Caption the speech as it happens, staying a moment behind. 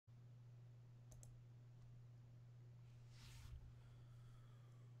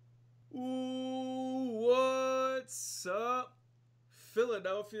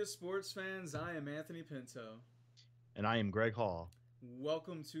Philadelphia sports fans. I am Anthony Pinto. And I am Greg Hall.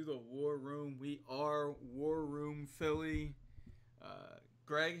 Welcome to the War Room. We are War Room Philly.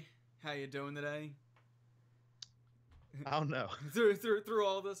 Greg, how you doing today? I don't know. through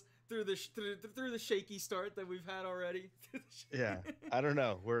all this, through the shaky start that we've had already. Yeah, I don't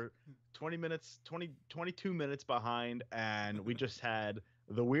know. We're 22 minutes behind, and we just had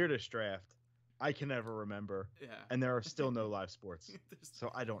the weirdest draft I can ever remember. Yeah. And there are still no live sports.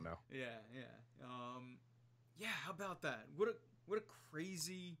 So I don't know. Yeah. Yeah, how about that? What a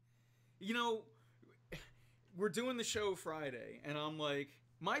crazy, we're doing the show Friday, and I'm like,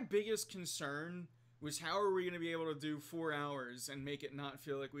 my biggest concern was how are we going to be able to do 4 hours and make it not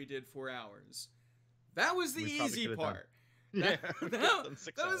feel like we did 4 hours. That was the easy part. That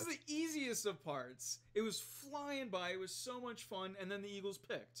was the easiest of parts. It was flying by. It was so much fun, and then the Eagles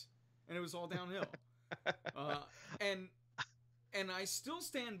picked, and it was all downhill. And I still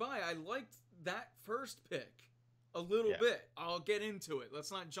stand by. I liked that first pick a little bit. I'll get into it.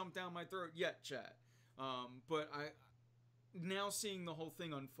 Let's not jump down my throat yet, chat. But I now seeing the whole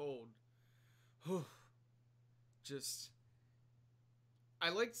thing unfold. Just I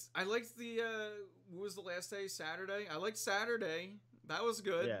liked the what was the last day? Saturday. I liked Saturday. That was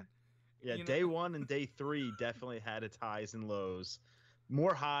good. Yeah. Day 1 and day 3 definitely had its highs and lows.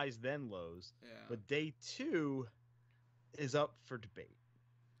 More highs than lows. Yeah. But day 2 is up for debate.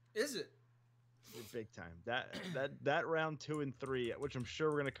 Is it? Big time. That round 2 and 3, which I'm sure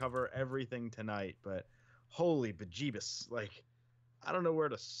we're gonna cover everything tonight, but holy bejeebus, like I don't know where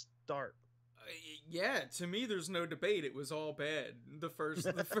to start. Yeah, to me, there's no debate. It was all bad the first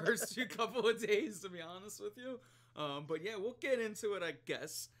two couple of days, to be honest with you. But yeah, we'll get into it, I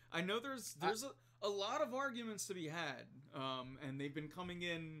guess. I know there's a lot of arguments to be had, and they've been coming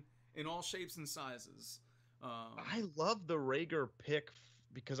in all shapes and sizes. I love the Rager pick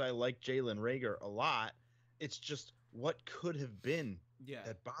because I like Jalen Rager a lot. It's just what could have been. Yeah,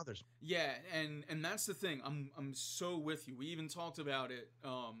 that bothers me. Yeah, and that's the thing. I'm so with you. We even talked about it.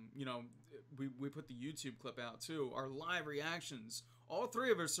 We put the YouTube clip out too. Our live reactions. All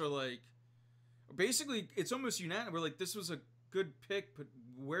three of us are like, basically, it's almost unanimous. We're like, this was a good pick, but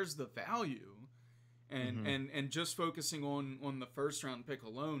where's the value? And just focusing on the first round pick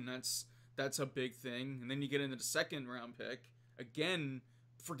alone, that's a big thing. And then you get into the second round pick again,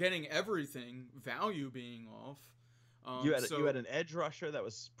 forgetting everything, value being off. You had an edge rusher that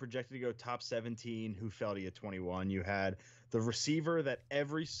was projected to go top 17 who fell to you 21. You had the receiver that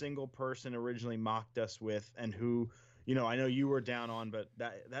every single person originally mocked us with and who, I know you were down on, but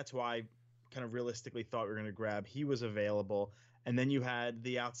that's why I kind of realistically thought we were going to grab. He was available. And then you had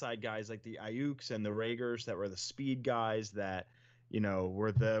the outside guys like the Ayuks and the Ragers that were the speed guys that,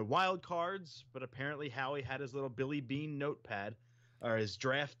 were the wild cards. But apparently Howie had his little Billy Bean notepad, or his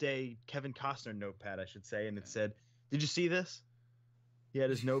draft day Kevin Costner notepad, I should say. And it said, did you see this? He had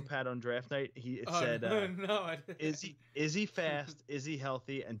his notepad on draft night. It said, "No, I didn't." Is he fast? Is he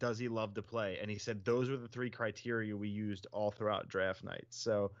healthy? And does he love to play?" And he said those were the 3 criteria we used all throughout draft night.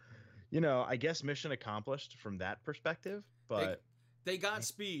 So, I guess mission accomplished from that perspective. But they got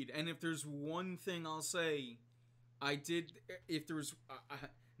speed, and if there's one thing I'll say, I did. If there was,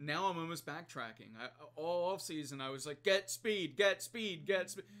 now I'm almost backtracking. All offseason I was like, get speed, get speed, get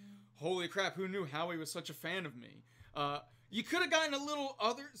speed. Holy crap! Who knew Howie was such a fan of me? You could have gotten a little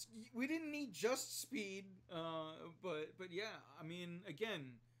others. We didn't need just speed, but yeah. I mean,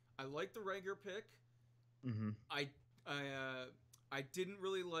 again, I like the Rager pick. Mm-hmm. I didn't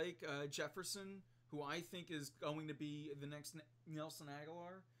really like Jefferson, who I think is going to be the next Nelson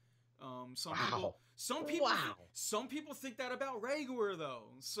Aguilar. Some people think that about Rager though.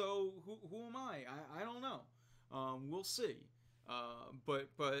 So who am I? I don't know. We'll see. But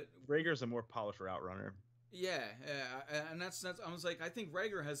Rager's a more polished route runner. Yeah, and that's I was like, I think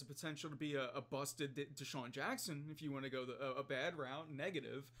Rager has the potential to be a busted Deshaun Jackson if you want to go a bad route,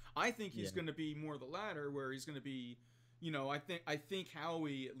 negative. I think he's going to be more the latter, where he's going to be, I think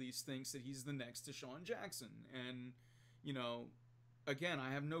Howie at least thinks that he's the next Deshaun Jackson, and again,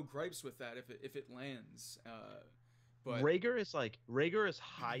 I have no gripes with that if it lands. But Rager is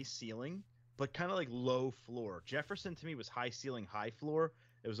high ceiling, but kind of like low floor. Jefferson to me was high ceiling, high floor.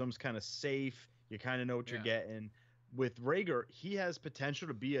 It was almost kind of safe. You kind of know what you're getting. With Rager, he has potential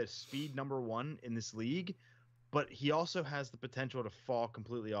to be a speed number 1 in this league, but he also has the potential to fall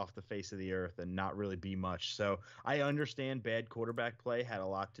completely off the face of the earth and not really be much. So I understand bad quarterback play had a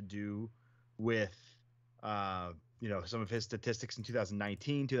lot to do with, some of his statistics in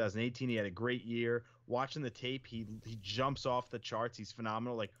 2019, 2018. He had a great year. Watching the tape, he jumps off the charts. He's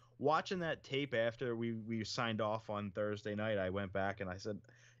phenomenal. Like, watching that tape after we signed off on Thursday night, I went back and I said,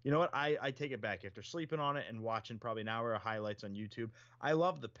 you know what? I take it back. After sleeping on it and watching probably an hour of highlights on YouTube, I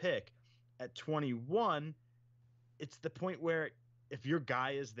love the pick. At 21, it's the point where if your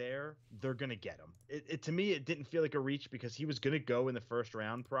guy is there, they're going to get him. It to me, it didn't feel like a reach because he was going to go in the first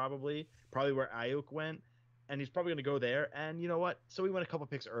round probably where Ayuk went, and he's probably going to go there. And you know what? So we went a couple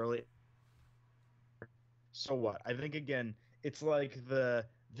picks early. So what? I think, again, it's like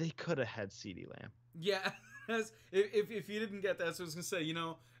they could have had CeeDee Lamb. Yeah, if you didn't get that, so I was going to say,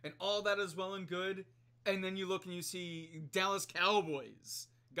 and all that is well and good, and then you look and you see Dallas Cowboys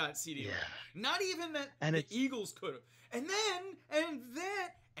got CeeDee Lamb. Not even that and the Eagles could have. And then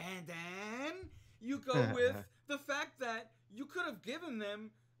you go with the fact that you could have given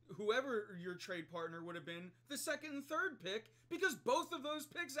them, whoever your trade partner would have been, the second and third pick, because both of those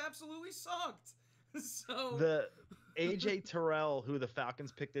picks absolutely sucked. So the AJ Terrell, who the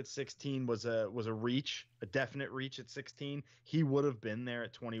Falcons picked at 16, was a reach, a definite reach at 16. He would have been there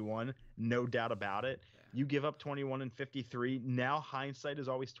at 21, no doubt about it. Yeah. You give up 21 and 53. Now hindsight is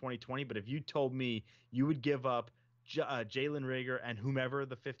always 20/20, but if you told me you would give up Jalen Reagor and whomever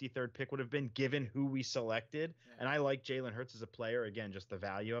the 53rd pick would have been, given who we selected, and I like Jalen Hurts as a player, again, just the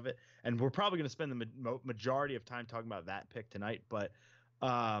value of it, and we're probably going to spend the majority of time talking about that pick tonight, but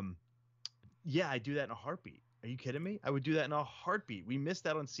yeah, I do that in a heartbeat. Are you kidding me? I would do that in a heartbeat. We missed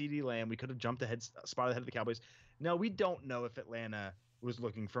out on CeeDee Lamb. We could have jumped ahead, spotted ahead of the Cowboys. Now, we don't know if Atlanta was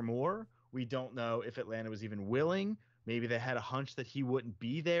looking for more. We don't know if Atlanta was even willing. Maybe they had a hunch that he wouldn't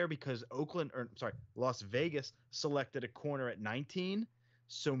be there because Las Vegas selected a corner at 19.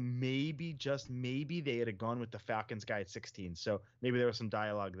 So maybe, just maybe, they had gone with the Falcons guy at 16. So maybe there was some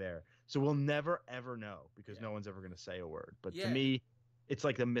dialogue there. So we'll never, ever know because no one's ever going to say a word. But to me, it's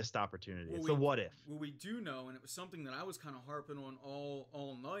like the missed opportunity. It's the what if. What we do know, and it was something that I was kind of harping on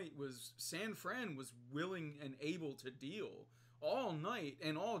all night, was San Fran was willing and able to deal all night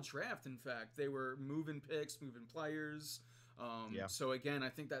and all draft. In fact, they were moving picks, moving players. So again, I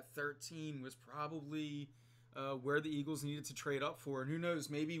think that 13 was probably where the Eagles needed to trade up for. And who knows,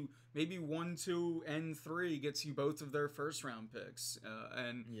 maybe 1, 2, and 3 gets you both of their first round picks,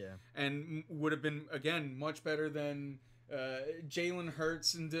 and would have been, again, much better than Jalen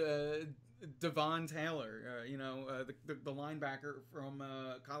Hurts and Devon Taylor, the linebacker from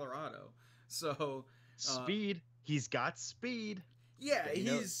Colorado. So speed. He's got speed. Yeah,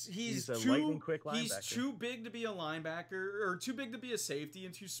 he's a too lightning quick linebacker. He's too big to be a linebacker, or too big to be a safety,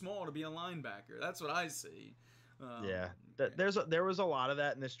 and too small to be a linebacker. That's what I see. There was a lot of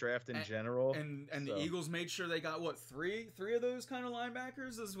that in this draft in general, and the Eagles made sure they got three of those kind of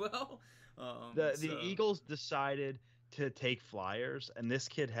linebackers as well. The Eagles decided to take flyers, and this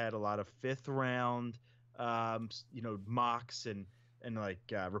kid had a lot of 5th round mocks and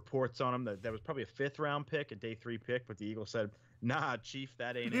reports on him that was probably a 5th round pick, a day 3 pick, but the Eagles said, nah, Chief,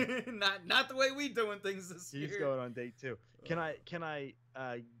 that ain't it. not the way we doing things this year. He's going on day 2. Can I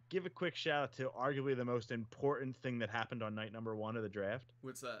give a quick shout out to arguably the most important thing that happened on night number 1 of the draft?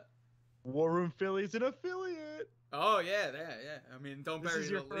 What's that? War Room Philly's an affiliate. Oh yeah. I mean, don't bury the lead. This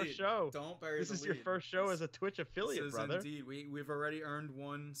is your first show. Don't bury the lead. This is your first show as a Twitch affiliate, brother. Indeed. We've already earned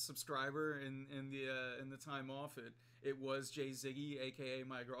 1 subscriber in the time off. It was Jay Ziggy, aka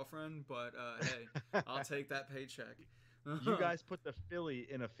my girlfriend, but hey, I'll take that paycheck. You guys put the Philly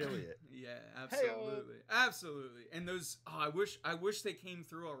in affiliate. Yeah, absolutely. Absolutely. And those I wish they came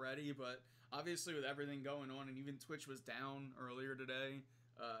through already, but obviously with everything going on, and even Twitch was down earlier today.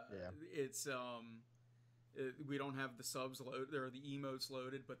 It's we don't have the subs loaded or the emotes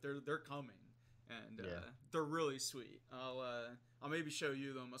loaded, but they're coming, and they're really sweet. I'll maybe show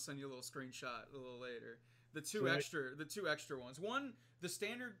you them. I'll send you a little screenshot a little later. The two extra ones. One, the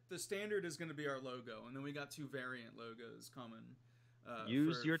standard is going to be our logo, and then we got 2 variant logos coming.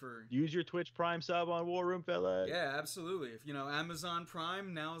 Use your Twitch Prime sub on War Room, fella. Yeah, absolutely. If Amazon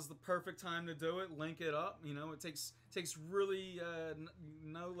Prime, now is the perfect time to do it. Link it up. It takes really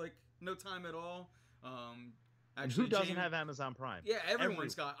no time at all. Actually, who doesn't have Amazon Prime? Yeah,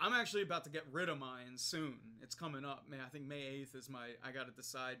 everyone's got. I'm actually about to get rid of mine soon. It's coming up. I think May 8th is I got to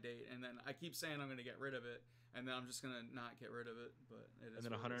decide date, and then I keep saying I'm going to get rid of it, and then I'm just going to not get rid of it. But it is.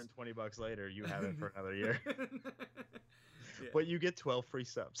 And then $120 later, you have it for another year. But you get 12 free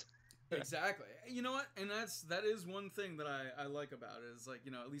subs. Exactly. You know what? And that is one thing that I like about it is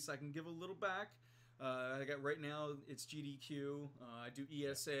at least I can give a little back. I got right now it's GDQ. I do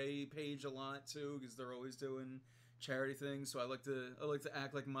ESA page a lot too because they're always doing charity things. So I like to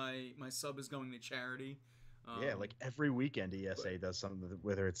act like my sub is going to charity. Yeah, like every weekend ESA does something,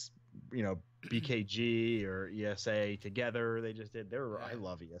 whether it's, BKG or ESA together. They just did. I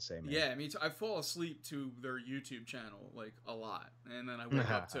love ESA, man. Yeah, me too. I fall asleep to their YouTube channel like a lot, and then I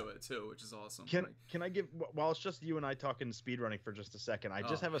wake up to it too, which is awesome. Can I give, while it's just you and I talking speedrunning for just a second, I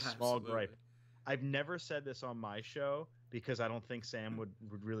just have a small gripe. I've never said this on my show because I don't think Sam would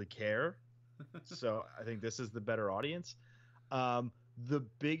really care. So I think this is the better audience. The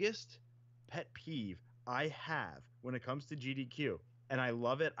biggest pet peeve I have when it comes to GDQ, and I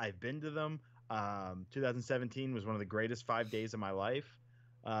love it. I've been to them. 2017 was one of the greatest 5 days of my life.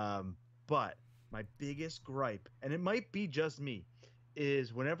 But my biggest gripe, and it might be just me,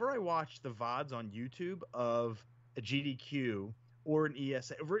 is whenever I watch the VODs on YouTube of a GDQ or an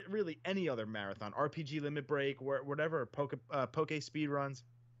ESA, really any other marathon, RPG Limit Break, whatever, Poke speed runs,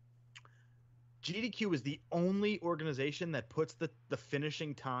 GDQ is the only organization that puts the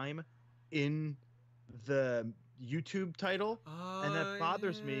finishing time in the YouTube title, and that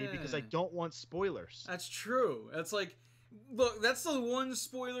bothers me because I don't want spoilers. That's true. That's like, look, that's the one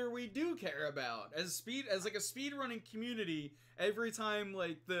spoiler we do care about as like a speedrunning community. Every time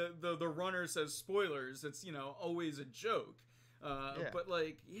like the runner says spoilers, it's always a joke. But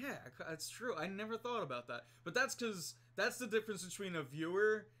like, yeah, that's true. I never thought about that. But that's because that's the difference between a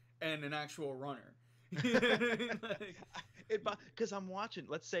viewer and an actual runner. Because I'm watching,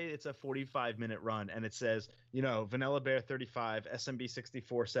 let's say it's a 45-minute run and it says, Vanilla Bear 35, SMB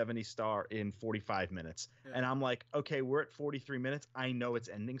 64, 70 star in 45 minutes. Yeah. And I'm like, okay, we're at 43 minutes. I know it's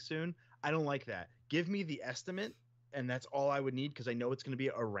ending soon. I don't like that. Give me the estimate, and that's all I would need because I know it's going to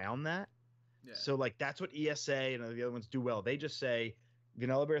be around that. Yeah. So, like, that's what ESA and the other ones do well. They just say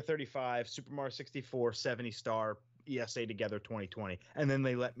Vanilla Bear 35, Super Mario 64, 70 star, ESA together 2020, and then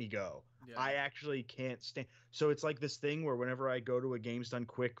they let me go. Yeah. I actually can't stand. So it's like this thing where whenever I go to a Games Done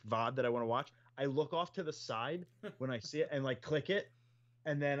Quick VOD that I want to watch, I look off to the side when I see it and like click it,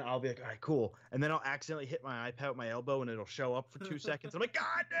 and then I'll be like, all right, cool. And then I'll accidentally hit my iPad with my elbow and it'll show up for 2 seconds. I'm like,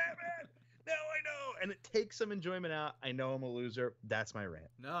 God damn it! Now I know. And it takes some enjoyment out. I know I'm a loser. That's my rant.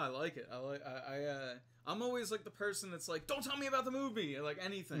 No, I like it. I'm always like the person that's like, don't tell me about the movie, or like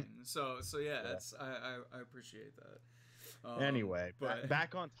anything. So yeah, it's I appreciate that. Anyway, but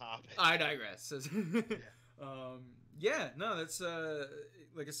back on topic. I digress. No, that's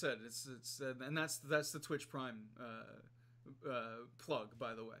like I said, it's and that's the Twitch Prime plug,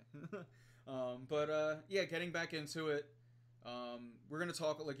 by the way. Getting back into it, we're gonna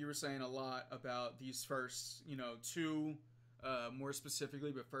talk, like you were saying, a lot about these first, 2, more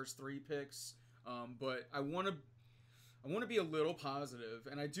specifically, but first 3 picks. But I want to be a little positive,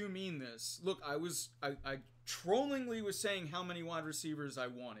 and I do mean this. Look, I trollingly was saying how many wide receivers I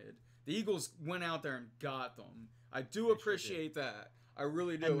wanted. The Eagles went out there and got them. I do appreciate that. I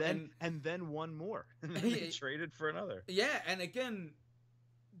really do. And then one more. And then they traded for another. Yeah, and again,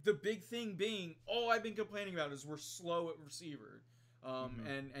 the big thing being, all I've been complaining about is we're slow at receiver.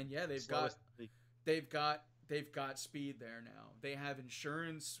 And yeah, they've got speed there now. They have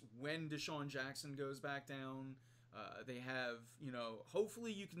insurance when Deshaun Jackson goes back down. They have,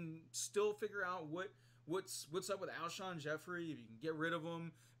 hopefully you can still figure out what's up with Alshon Jeffrey. If you can get rid of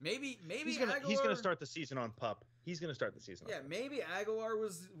him, maybe he's gonna start the season on PUP. He's gonna start the season. Yeah, maybe Aguilar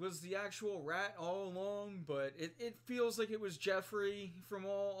was the actual rat all along, but it feels like it was Jeffrey from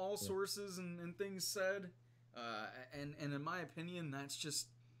all sources and things said. And in my opinion, that's just.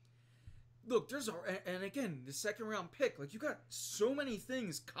 Look, and again, the second round pick, like, you got so many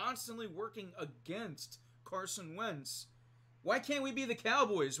things constantly working against Carson Wentz. Why can't we be the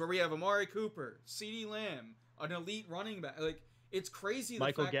Cowboys where we have Amari Cooper, CeeDee Lamb, an elite running back? Like, it's crazy.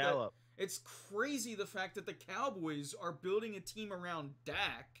 Michael Gallup. It's crazy the fact that the Cowboys are building a team around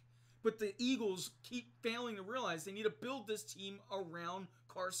Dak, but the Eagles keep failing to realize they need to build this team around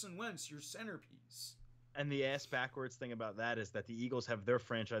Carson Wentz, your centerpiece. And the ass backwards thing about that is that the Eagles have their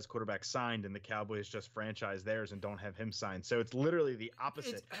franchise quarterback signed and the Cowboys just franchise theirs and don't have him signed. So it's literally the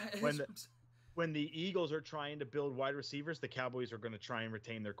opposite. When the Eagles are trying to build wide receivers, the Cowboys are going to try and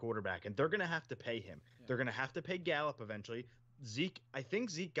retain their quarterback, and they're going to have to pay him. Yeah. They're going to have to pay Gallup eventually. I think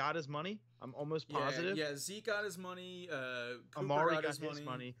Zeke got his money. I'm almost positive. Yeah, Zeke got his money. Amari got his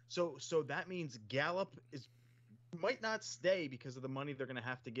money. So that means Gallup might not stay because of the money they're going to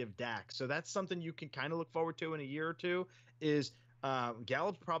have to give Dak. So that's something you can kind of look forward to in a year or two is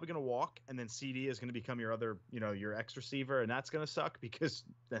Gallup's probably going to walk, and then CD is going to become your other, your X receiver, and that's going to suck because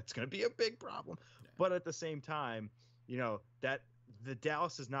that's going to be a big problem. Yeah. But at the same time, that the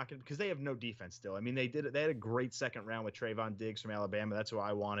Dallas is not going to, because they have no defense still. I mean, they had a great second round with Trayvon Diggs from Alabama. That's who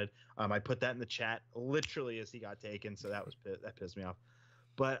I wanted. I put that in the chat literally as he got taken, so that pissed me off.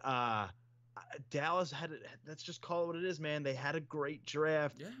 But Dallas had it. Let's just call it what it is, man. They had a great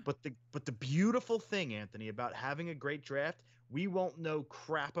draft, Yeah. but the beautiful thing, Anthony, about having a great draft, we won't know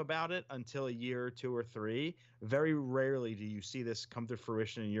crap about it until a year or two or three. Very rarely do you see this come to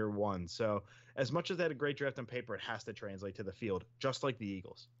fruition in year one. So, as much as they had a great draft on paper, it has to translate to the field, just like the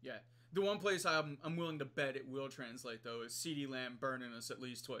Eagles. Yeah. The one place I'm willing to bet it will translate though is CeeDee Lamb burning us at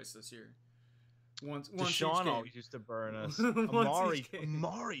least twice this year. Once Deshaun always used to burn us.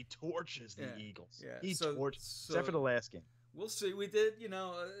 Amari torches the Eagles. Yeah. He torches, except for the last game. We'll see. We did,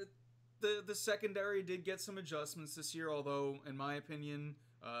 the secondary did get some adjustments this year, although, in my opinion,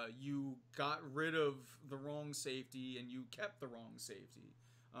 you got rid of the wrong safety and you kept the wrong safety.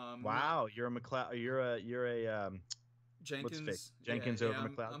 Wow, you're a McLeod. You're a Jenkins. Jenkins over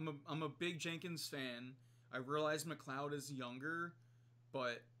McLeod. I'm a big Jenkins fan. I realize McLeod is younger,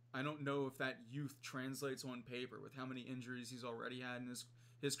 but I don't know if that youth translates on paper with how many injuries he's already had in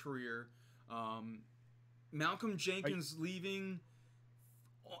his career. Malcolm Jenkins leaving,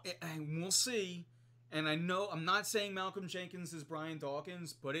 and we'll see. And I know I'm not saying Malcolm Jenkins is Brian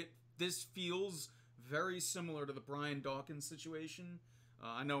Dawkins, but this feels very similar to the Brian Dawkins situation.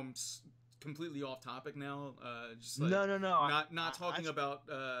 I know I'm completely off topic now. Just like no. Not talking about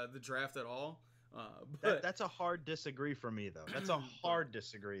the draft at all. That's a hard disagree for me, though. That's a hard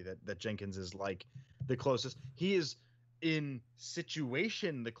disagree that Jenkins is like the closest. He is in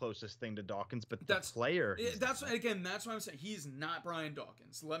situation the closest thing to Dawkins, but the player. That's what I'm saying. He's not Brian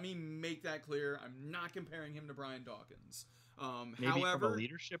Dawkins. Let me make that clear. I'm not comparing him to Brian Dawkins. Maybe from a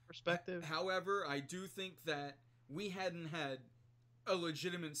leadership perspective. However, I do think that we hadn't had a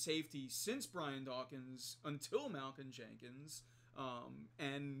legitimate safety since Brian Dawkins until Malcolm Jenkins.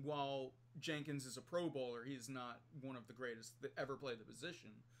 And while Jenkins is a Pro Bowler, he is not one of the greatest that ever played the position.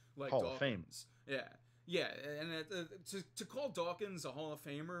 Like Hall Dawkins. of Fame. Yeah, and to call Dawkins a Hall of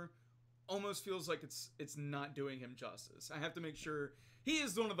Famer almost feels like it's not doing him justice. I have to make sure he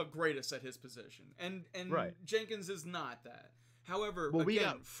is one of the greatest at his position, and right. Jenkins is not that. However,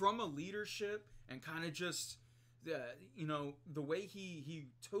 from a leadership and kind of just the way he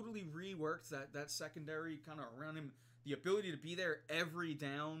totally reworked that secondary kind of around him, the ability to be there every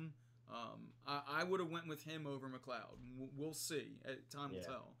down. I would have went with him over McLeod. We'll see. Time will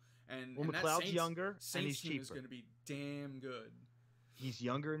tell. And McLeod's younger and he's cheaper. Is going to be damn good. He's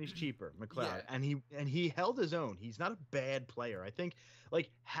younger and he's cheaper, McLeod, and he held his own. He's not a bad player. I think like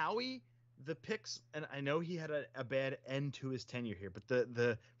Howie, the picks, and I know he had a bad end to his tenure here, but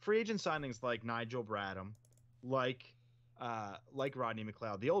the free agent signings like Nigel Bradham, like Rodney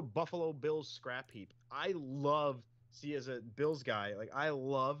McLeod, the old Buffalo Bills scrap heap. I loved. See, as a Bills guy, like I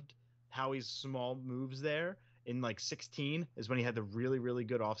loved Howie's small moves there. In like 16 is when he had the really, really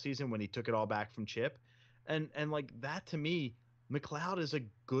good offseason when he took it all back from Chip. And like that to me, McLeod is a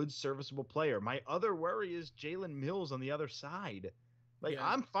good, serviceable player. My other worry is Jalen Mills on the other side. Like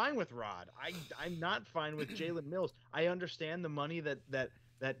I'm fine with Rod. I'm not fine with Jalen Mills. I understand the money that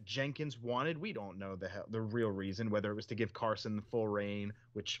Jenkins wanted. We don't know the real reason, whether it was to give Carson the full reign,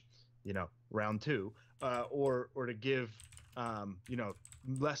 which, round 2, or to give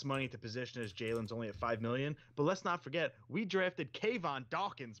less money at the position as Jalen's only at $5 million. But let's not forget, we drafted Kayvon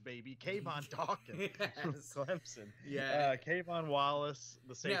Dawkins, baby. Kayvon Dawkins from Clemson. Yeah. Kayvon Wallace,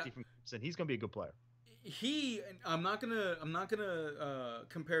 the safety from Clemson. He's gonna be a good player. I'm not gonna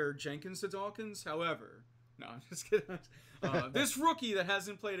compare Jenkins to Dawkins. However, no, I'm just kidding. This rookie that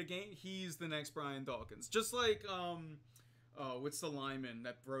hasn't played a game, he's the next Brian Dawkins. Just like what's the lineman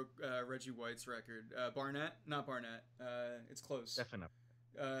that broke Reggie White's record? Barnett? Not Barnett. It's close. Definitely.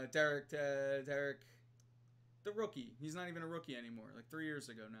 Derek, the rookie. He's not even a rookie anymore. Like 3 years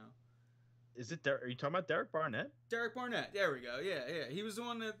ago now. Is it? Are you talking about Derek Barnett? Derek Barnett. There we go. Yeah. He was the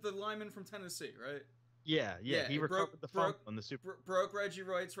one the lineman from Tennessee, right? Yeah. He recovered the fumble on the Super. Broke Reggie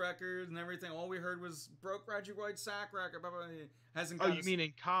White's record and everything. All we heard was broke Reggie White's sack record. Blah, blah, blah. Hasn't. You mean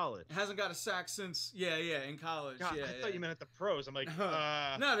in college? Hasn't got a sack since. Yeah, in college. God, I thought you meant at the pros. I'm like,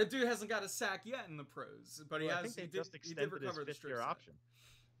 no, the dude hasn't got a sack yet in the pros, but I think they just extended his fifth-year option.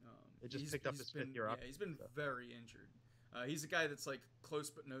 It just picked up his fifth-year option. Yeah, he's been very injured. He's a guy that's like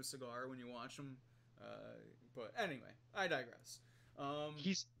close but no cigar when you watch him. But anyway, I digress.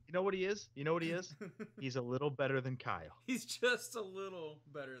 You know what he is? He's a little better than Kyle. He's just a little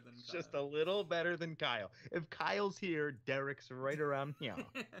better than Kyle. Just a little better than Kyle. If Kyle's here, Derek's right around here.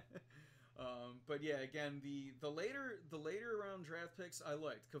 But yeah, again, the later round draft picks I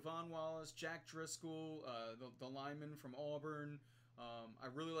liked. Kavon Wallace, Jack Driscoll, the lineman from Auburn. I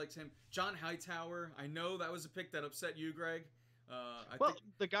really liked him. John Hightower. I know that was a pick that upset you, Greg.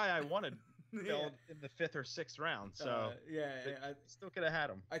 The guy I wanted fell in the 5th or 6th round. So I still could have had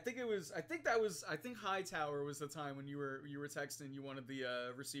him. I think Hightower was the time when you were texting you wanted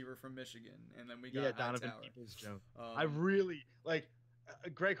the receiver from Michigan, and then we got Donovan Hightower. Peoples-Jones. I really like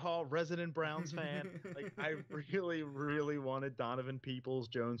Greg Hall, resident Browns fan. Like I really, really wanted Donovan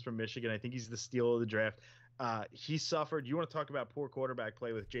Peoples-Jones from Michigan. I think he's the steal of the draft. He suffered. You want to talk about poor quarterback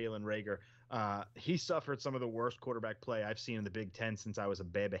play with Jalen Reagor? He suffered some of the worst quarterback play I've seen in the Big Ten since I was a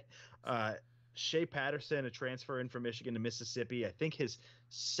baby. Shea Patterson, a transfer in from Michigan to Mississippi. I think his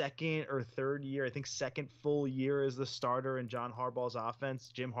second or third year, I think second full year as the starter in John Harbaugh's offense.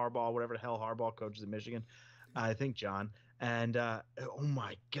 Jim Harbaugh, whatever the hell Harbaugh coaches at Michigan. I think John. And oh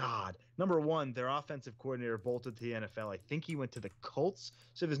my God. Number one, their offensive coordinator bolted to the NFL. I think he went to the Colts.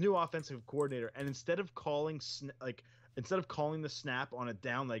 So his new offensive coordinator, and instead of calling the snap on a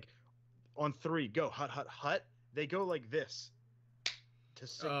down, like on 3, go hut, they go like this to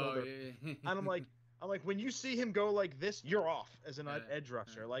signal and I'm like, when you see him go like this, you're off as an edge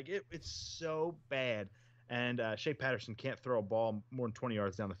rusher. Like it's so bad. And Shea Patterson can't throw a ball more than 20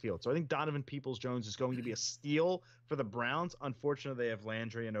 yards down the field. So I think Donovan Peoples-Jones is going to be a steal for the Browns. Unfortunately, they have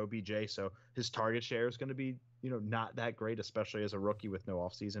Landry and OBJ, so his target share is going to be, not that great, especially as a rookie with no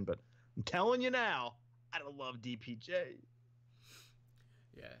offseason. But I'm telling you now, I don't love DPJ.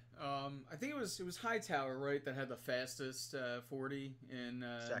 Yeah, I think it was Hightower, right, that had the fastest 40 in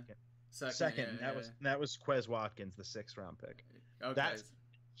second. That was Quez Watkins, the 6th round pick. Okay.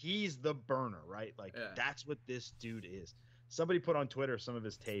 He's the burner, right? Like that's what this dude is. Somebody put on Twitter some of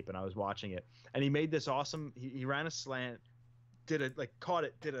his tape, and I was watching it, and he made this awesome. He ran a slant, did a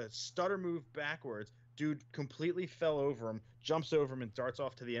stutter move backwards. Dude completely fell over him, jumps over him, and darts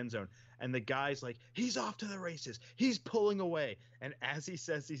off to the end zone. And the guy's like, he's off to the races. He's pulling away. And as he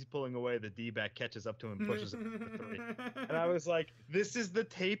says he's pulling away, the D-back catches up to him and pushes him for 3. And I was like, this is the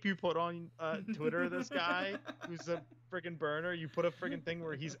tape you put on Twitter, this guy who's a freaking burner. You put a freaking thing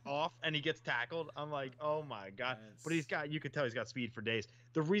where he's off and he gets tackled. I'm like, oh, my God. But you could tell he's got speed for days.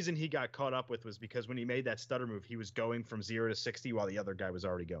 The reason he got caught up with was because when he made that stutter move, he was going from 0 to 60 while the other guy was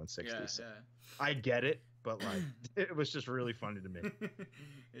already going 60. So I get it. But like, it was just really funny to me.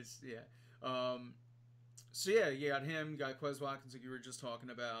 So you got him, you got Quez Watkins, like you were just talking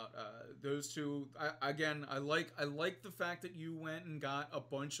about. Those two, I like the fact that you went and got a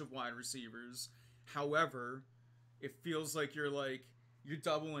bunch of wide receivers. However, it feels like you're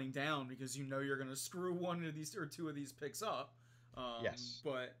doubling down because you're going to screw one of these or two of these picks up. Yes.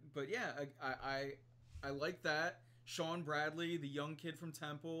 But yeah, I like that. Sean Bradley, the young kid from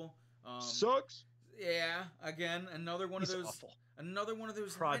Temple, sucks. Yeah, again, another one of those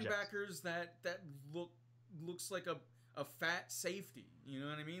linebackers that looks like a fat safety. You know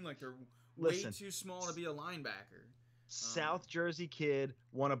what I mean? Like they're way too small to be a linebacker. South Jersey kid,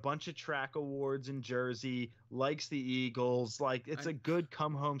 won a bunch of track awards in Jersey, likes the Eagles. Like it's a good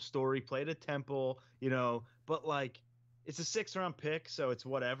come home story. Played at Temple, but like it's a 6th round pick, so it's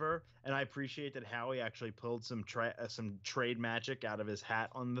whatever. And I appreciate that Howie actually pulled some trade magic out of his hat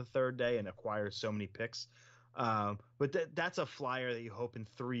on the 3rd day and acquired so many picks. But that's a flyer that you hope in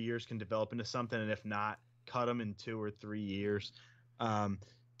 3 years can develop into something, and if not, cut them in 2 or 3 years. To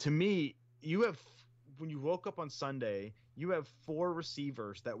me, when you woke up on Sunday, you have 4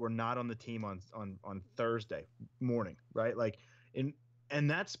 receivers that were not on the team on Thursday morning, right? And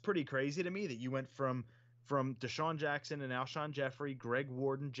that's pretty crazy to me that you went from Deshaun Jackson and Alshon Jeffrey, Greg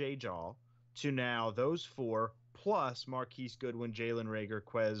Ward, Jay Jaw, to now those 4, plus Marquise Goodwin, Jalen Reagor,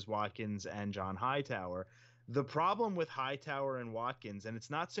 Quez Watkins, and John Hightower. The problem with Hightower and Watkins, and it's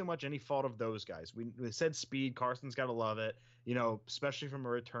not so much any fault of those guys. We said speed. Carson's got to love it, especially from a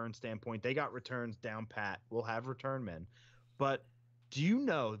return standpoint. They got returns down pat. We'll have return men. But do you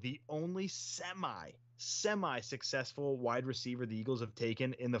know the only semi-successful wide receiver the Eagles have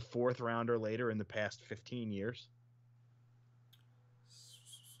taken in the 4th round or later in the past 15 years?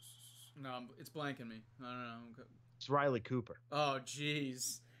 No, it's blanking me. I don't know. It's Riley Cooper. Oh,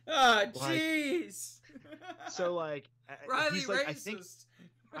 jeez. Jeez. So, Riley he's racist.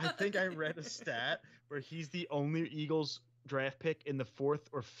 I think I read a stat where he's the only Eagles draft pick in the 4th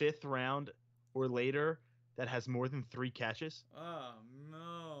or 5th round or later that has more than 3 catches. Oh,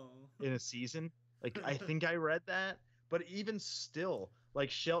 no. In a season. I think I read that, but even still,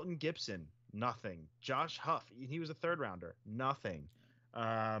 Shelton Gibson, nothing. Josh Huff, he was a 3rd rounder, nothing.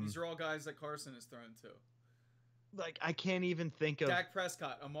 These are all guys that Carson has thrown to. I can't even think of Dak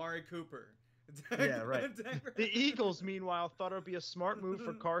Prescott, Amari Cooper. Yeah, right. The Eagles, meanwhile, thought it would be a smart move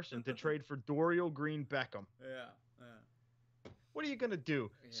for Carson to trade for Dorial Green Beckham. Yeah. what are you gonna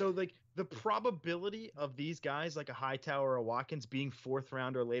do? Yeah. So like the probability of these guys like a Hightower or Watkins being fourth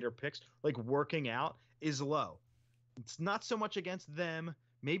round or later picks, like working out, is low. It's not so much against them,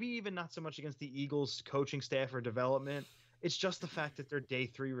 maybe even not so much against the Eagles coaching staff or development. It's just the fact that they're day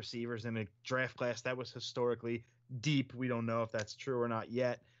 3 receivers in a draft class that was historically deep. We don't know if that's true or not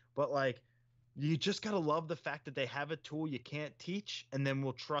yet, but like you just got to love the fact that they have a tool you can't teach, and then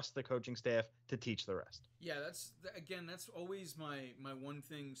we'll trust the coaching staff to teach the rest. Yeah, that's always my one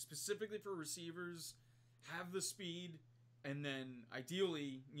thing specifically for receivers. Have the speed, and then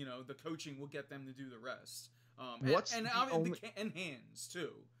ideally, the coaching will get them to do the rest. And hands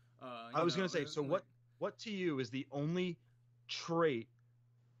too. I was going to say, so what to you is the only trait,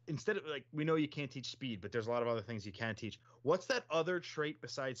 instead of like, we know you can't teach speed, but there's a lot of other things you can teach. What's that other trait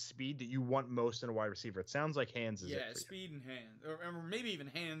besides speed that you want most in a wide receiver? It sounds like hands is it for speed and hands, or maybe even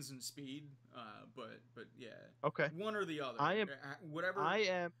hands and speed. But yeah. Okay. One or the other.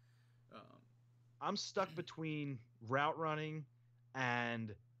 I'm stuck between route running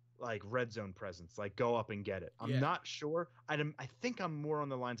and like red zone presence, like go up and get it. I'm not sure. I think I'm more on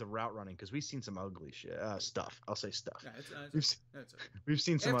the lines of route running because we've seen some ugly stuff. I'll say stuff. Yeah, we've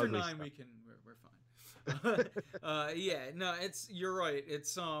seen some after ugly 9 stuff. we're fine. You're right.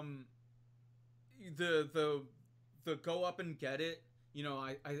 It's the go up and get it.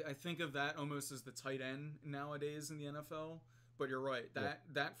 I think of that almost as the tight end nowadays in the NFL. But you're right.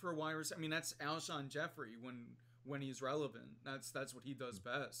 That for a wide receiver, I mean, that's Alshon Jeffrey when he's relevant. That's what he does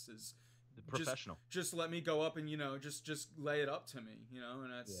best, is professional. Just let me go up and just lay it up to me,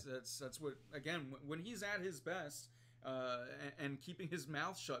 and that's what, again, when he's at his best, and keeping his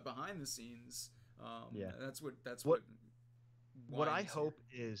mouth shut behind the scenes. What I hope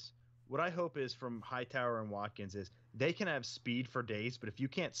is from Hightower and Watkins is they can have speed for days, but if you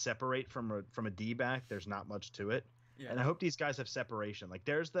can't separate from a D-back, there's not much to it. Yeah. And I hope these guys have separation. Like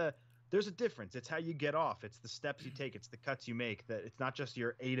there's a difference. It's how you get off. It's the steps you take. It's the cuts you make. That it's not just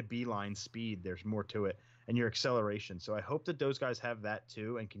your A to B line speed. There's more to it, and your acceleration. So I hope that those guys have that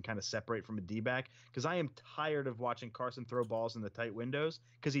too and can kind of separate from a D-back, because I am tired of watching Carson throw balls in the tight windows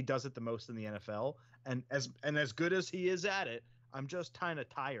because he does it the most in the NFL. And as good as he is at it, I'm just kind of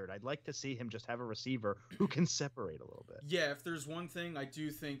tired. I'd like to see him just have a receiver who can separate a little bit. Yeah, if there's one thing, I do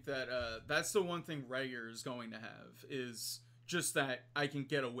think that that's the one thing Rager is going to have, is just that I can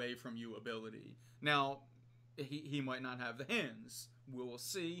get away from you ability. Now, he might not have the hands. We'll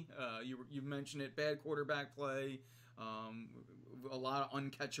see. You mentioned it, bad quarterback play, a lot of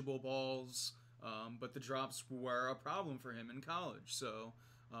uncatchable balls, but the drops were a problem for him in college. So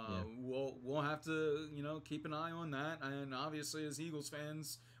we'll have to keep an eye on that, and obviously as Eagles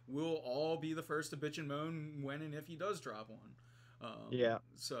fans, we'll all be the first to bitch and moan when and if he does drop one.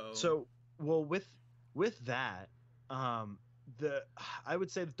 So with that, I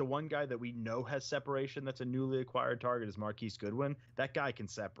would say that the one guy that we know has separation that's a newly acquired target is Marquise Goodwin. That guy can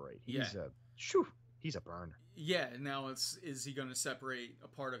separate. He's a burner. Yeah, now is he going to separate a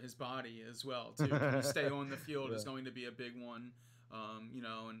part of his body as well too? Can he stay on the field is going to be a big one.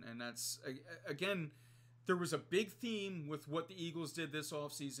 And that's, again, there was a big theme with what the Eagles did this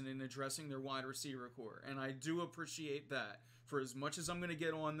offseason in addressing their wide receiver core, and I do appreciate that. For as much as I'm going to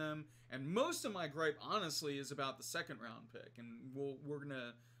get on them, and most of my gripe, honestly, is about the second round pick, and we'll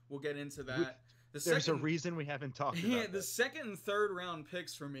get into that. There's a reason we haven't talked about that. The second and third round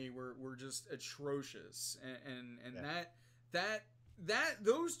picks for me were just atrocious, and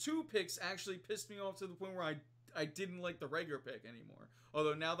those two picks actually pissed me off to the point where I didn't like the regular pick anymore.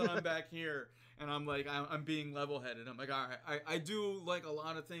 Although now that I'm back here and I'm like I'm being level-headed, I'm like, all right, I do like a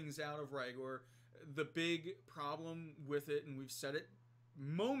lot of things out of regular. The big problem with it, and we've said it,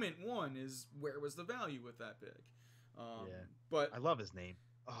 moment one, is where was the value with that pick? But I love his name.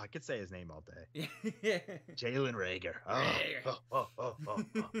 Oh, I could say his name all day. Yeah. Jalen Rager.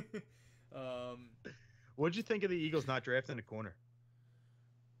 What'd you think of the Eagles not drafting a corner?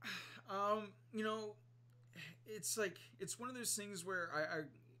 It's like, it's one of those things where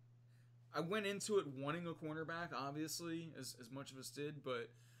I went into it wanting a cornerback, obviously, as much of us did,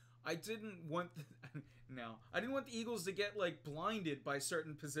 but I didn't want the Eagles to get like blinded by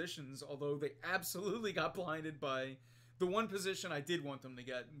certain positions, although they absolutely got blinded by the one position I did want them to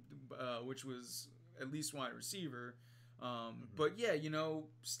get, which was at least wide receiver. But yeah,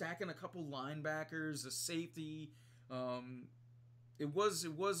 stacking a couple linebackers, a safety, it was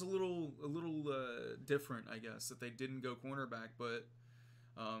a little different, I guess, that they didn't go cornerback, but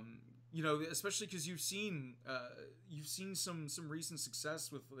especially because you've seen some recent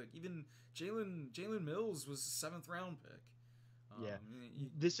success with, like, even Jalen Mills was a 7th round pick. Yeah,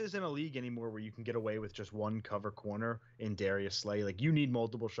 this isn't a league anymore where you can get away with just one cover corner in Darius Slay. Like you need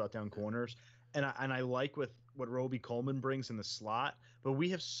multiple shutdown corners, and I like with what Roby Coleman brings in the slot. But we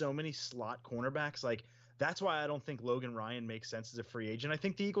have so many slot cornerbacks. Like that's why I don't think Logan Ryan makes sense as a free agent. I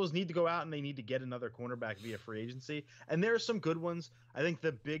think the Eagles need to go out and they need to get another cornerback via free agency. And there are some good ones. I think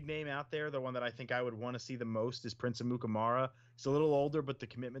the big name out there, the one that I think I would want to see the most, is Prince Amukamara. He's a little older, but the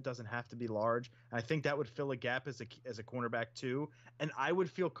commitment doesn't have to be large. And I think that would fill a gap as a cornerback too. And I would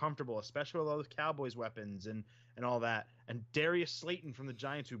feel comfortable, especially with all those Cowboys weapons and all that. And Darius Slayton from the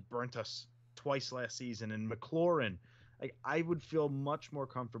Giants, who burnt us twice last season, and McLaurin. Like I would feel much more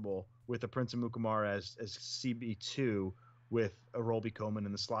comfortable with a Prince Amukamara as CB2 with a Roby Coleman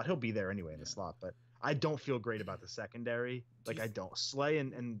in the slot. He'll be there anyway in the slot, but I don't feel great about the secondary. Like I don't. Slay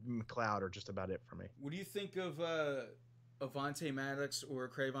and McLeod are just about it for me. What do you think of Avonte Maddox or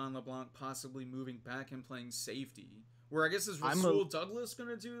Crayvon LeBlanc possibly moving back and playing safety? Where I guess is Rasul Douglas going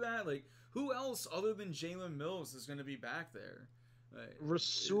to do that? Like who else other than Jalen Mills is going to be back there?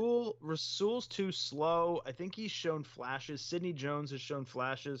 Rasul's too slow. I think he's shown flashes. Sidney Jones has shown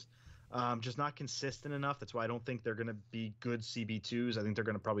flashes, just not consistent enough. That's why I don't think they're going to be good CB2s. I think they're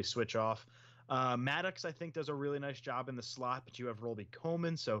going to probably switch off. Maddox, I think, does a really nice job in the slot, but you have Roby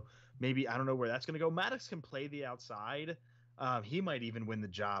Coleman, so maybe I don't know where that's going to go. Maddox can play the outside. He might even win the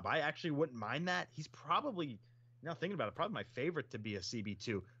job. I actually wouldn't mind that. He's probably, now thinking about it, probably my favorite to be a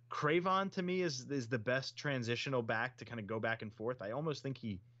CB2. Crayvon to me is the best transitional back to kind of go back and forth. I almost think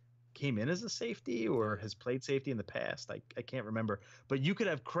he came in as a safety or has played safety in the past. I can't remember. But you could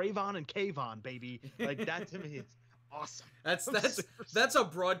have Crayvon and Kayvon, baby. Like that to me is awesome. That's a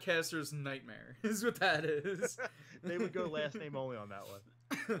broadcaster's nightmare. Is what that is. They would go last name only on that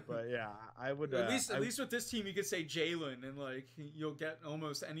one. But yeah, I would. At least with this team, you could say Jalen, and like you'll get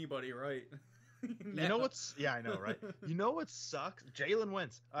almost anybody right. You know what's I know, right? You know what sucks? Jalen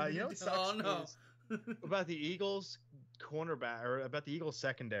Wentz. You know what sucks about the Eagles cornerback or about the Eagles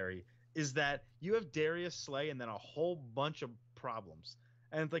secondary is that you have Darius Slay and then a whole bunch of problems.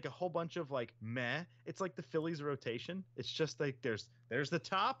 And it's like a whole bunch of like meh. It's like the Phillies rotation. It's just like there's the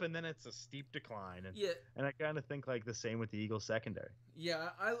top and then it's a steep decline. And I kind of think like the same with the Eagles secondary. Yeah,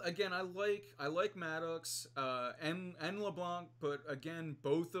 I like Maddox and LeBlanc, but again,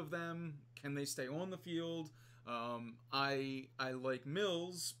 both of them, can they stay on the field? I like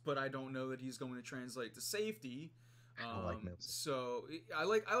Mills, but I don't know that he's going to translate to safety. I like Mills. So I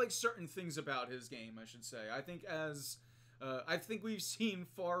like certain things about his game, I should say. I think we've seen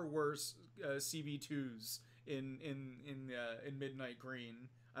far worse CB2s in Midnight Green.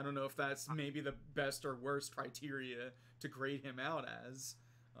 I don't know if that's maybe the best or worst criteria to grade him out as.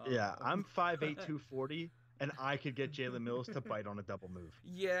 Yeah, I'm 5'8", 240, and I could get Jalen Mills to bite on a double move.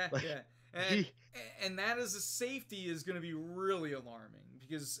 Yeah, and that as a safety is going to be really alarming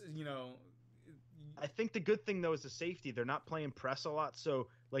because, you know... I think the good thing, though, is the safety. They're not playing press a lot, so...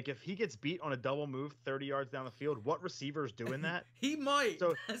 Like, if he gets beat on a double move 30 yards down the field, what receiver is doing that? He might.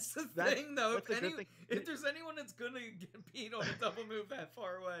 So that's the thing, though. If there's anyone that's going to get beat on a double move that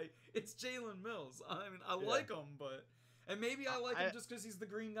far away, it's Jalen Mills. I mean, I like him, but... And maybe I like him just because he's the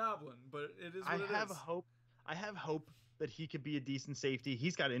Green Goblin, but it is what it is. I have hope that he could be a decent safety.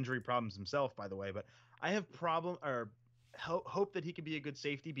 He's got injury problems himself, by the way, but I have hope that he could be a good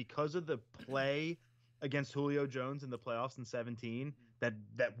safety because of the play against Julio Jones in the playoffs in 2017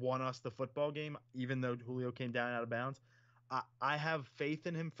 that won us the football game, even though Julio came down out of bounds. I have faith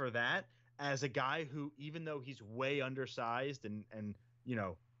in him for that as a guy who, even though he's way undersized and you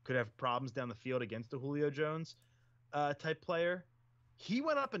know could have problems down the field against a Julio Jones type player, he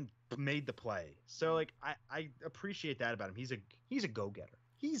went up and made the play. So like I appreciate that about him. He's a go-getter.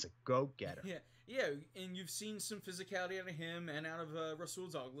 He's a go-getter. Yeah, and you've seen some physicality out of him and out of Rasul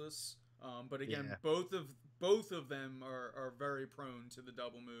Douglas. But again, both of them are very prone to the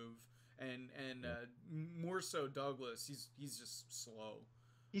double move, and more so Douglas. He's just slow.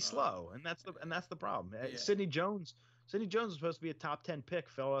 He's slow, and that's the problem. Yeah. Sidney Jones was supposed to be a top 10 pick,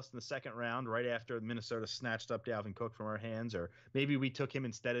 fell us in the second round right after Minnesota snatched up Dalvin Cook from our hands, or maybe we took him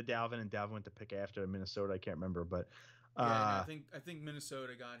instead of Dalvin, and Dalvin went to pick after Minnesota. I can't remember, but. I think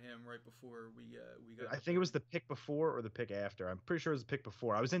Minnesota got him right before we got. I think it was the pick before or the pick after. I'm pretty sure it was the pick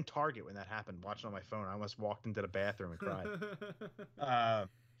before. I was in Target when that happened, watching on my phone. I almost walked into the bathroom and cried.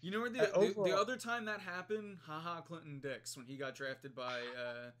 You know where the other time that happened? Clinton Dix when he got drafted by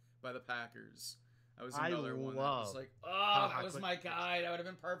the Packers. That was another one. That was like, that was my guy. That would have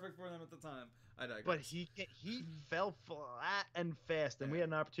been perfect for them at the time. I digress. But he fell flat and fast, and we had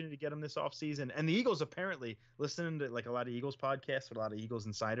an opportunity to get him this offseason. And the Eagles, apparently, listening to like a lot of Eagles podcasts with a lot of Eagles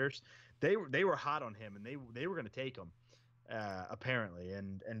insiders, they were hot on him, and they were going to take him. apparently,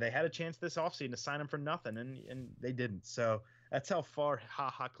 and they had a chance this offseason to sign him for nothing, and they didn't. So that's how far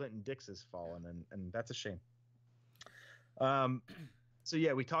Clinton Dix has fallen, and that's a shame. So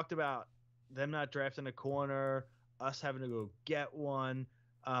yeah, we talked about them not drafting a corner, us having to go get one.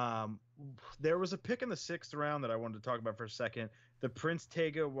 There was a pick in the 6th round that I wanted to talk about for a second. The Prince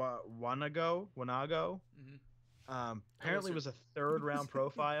Tega Wanago. Apparently was a 3rd round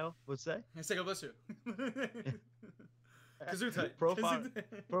profile. What's that? I say God bless you.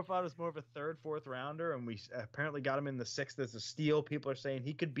 Profile is more of a 3rd, 4th rounder, and we apparently got him in the 6th as a steal. People are saying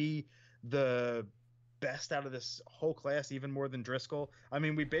he could be the best out of this whole class, even more than Driscoll. I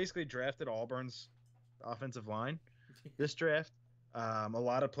mean, we basically drafted Auburn's offensive line this draft. A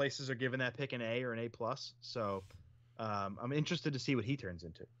lot of places are giving that pick an A or an A+. So I'm interested to see what he turns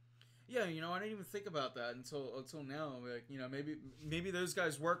into. Yeah, I didn't even think about that until now. Like, maybe those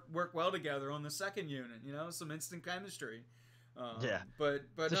guys work well together on the 2nd unit. Some instant chemistry. Yeah, but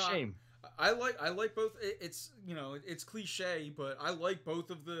it's a shame. I like both. It's it's cliche, but I like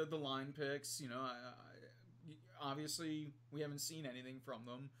both of the line picks. Obviously we haven't seen anything from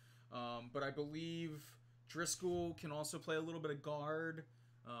them, but I believe Driscoll can also play a little bit of guard.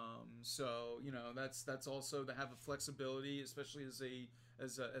 So that's also to have a flexibility, especially as a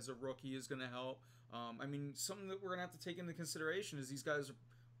rookie, is going to help. I mean, something that we're going to have to take into consideration is these guys are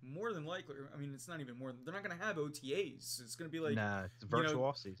more than likely. I mean, it's not even more. They're not going to have OTAs. It's going to be like it's a virtual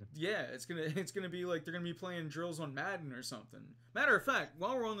off season. Yeah, it's gonna be like they're gonna be playing drills on Madden or something. Matter of fact,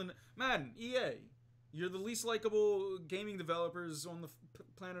 while we're on the Madden, EA, you're the least likable gaming developers on the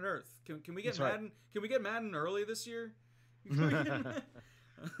planet Earth. Can we get Madden? Right. Can we get Madden early this year?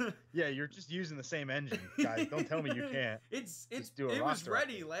 Yeah, you're just using the same engine, guys. Don't tell me you can't. It was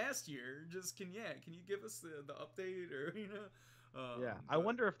ready last year. Just can you give us the update or yeah, I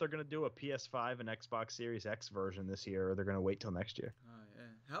wonder if they're gonna do a PS5 and Xbox Series X version this year, or they're gonna wait till next year.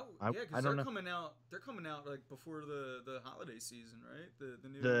 Yeah, because they're coming out. They're coming out like before the holiday season, right?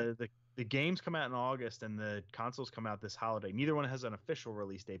 The games come out in August and the consoles come out this holiday. Neither one has an official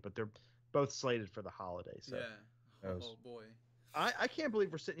release date, but they're both slated for the holiday. So yeah. Oh boy. I can't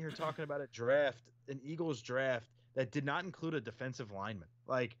believe we're sitting here talking about an Eagles draft that did not include a defensive lineman.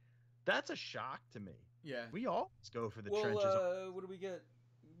 Like, that's a shock to me. Yeah. We always go for the trenches. What do we get?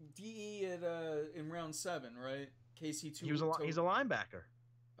 DE in round 7, right? KC2. He's a linebacker.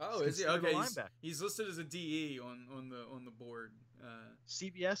 Oh, is he? Okay, he's listed as a DE on the board.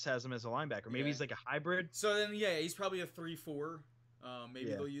 CBS has him as a linebacker. Maybe he's like a hybrid. So then, he's probably a 3-4.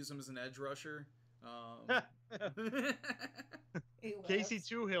 Maybe they'll use him as an edge rusher. Casey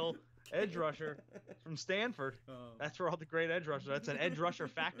Toohill, edge rusher from Stanford. That's where all the great edge rushers. That's an edge rusher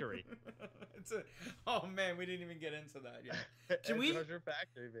factory. Oh man, we didn't even get into that yet. Rusher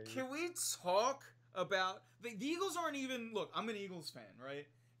factory, baby. Can we talk about the Eagles? Aren't even look. I'm an Eagles fan, right?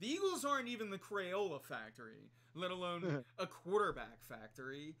 The Eagles aren't even the Crayola factory, let alone a quarterback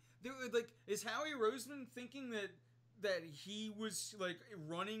factory. Is Howie Roseman thinking that he was like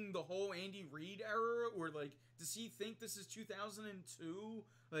running the whole Andy Reid era, or like does he think this is 2002?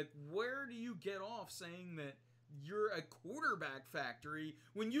 Like, where do you get off saying that you're a quarterback factory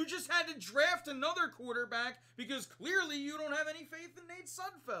when you just had to draft another quarterback because clearly you don't have any faith in Nate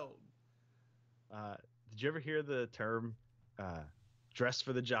Sudfeld? Did you ever hear the term dress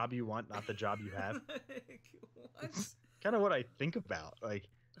for the job you want, not the job you have? What? Kind of what I think about. Like,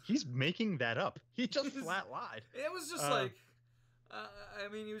 he's making that up. He just flat lied. It was just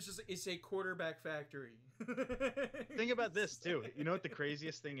he was just, it's a quarterback factory. Think about this, too. You know what the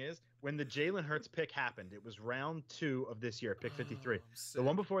craziest thing is? When the Jalen Hurts pick happened, it was round 2 of this year, pick 53. The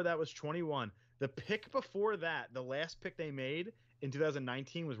one before that was 21. The pick before that, the last pick they made in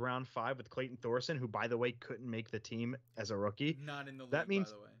 2019 was round 5 with Clayton Thorson, who, by the way, couldn't make the team as a rookie. Not in the league, by the way.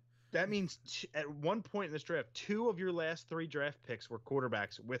 That Mm-hmm. means at one point in this draft, 2 of your last 3 draft picks were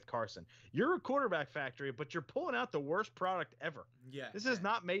quarterbacks with Carson. You're a quarterback factory, but you're pulling out the worst product ever. Yeah, this is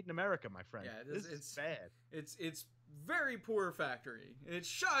not made in America, my friend. Yeah, this is bad. It's very poor factory. It's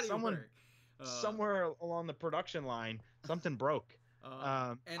shoddy work. Somewhere along the production line, something broke.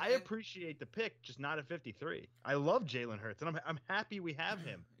 I appreciate the pick, just not at 53. I love Jalen Hurts, and I'm happy we have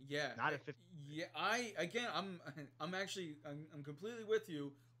him. Yeah, not at 50. Yeah, I'm completely with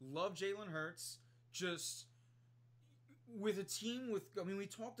you. Love Jalen Hurts. Just with a team with, I mean, we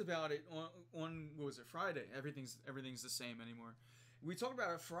talked about it on what was it, Friday? Everything's the same anymore. We talked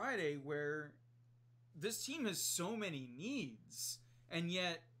about it Friday where this team has so many needs, and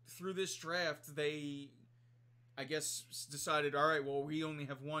yet through this draft they, I guess, decided, all right, well, we only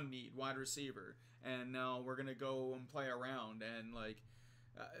have one need, wide receiver, and now we're gonna go and play around, and like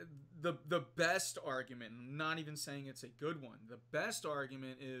the best argument, I'm not even saying it's a good one, the best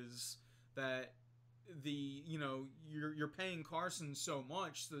argument is that you're paying Carson so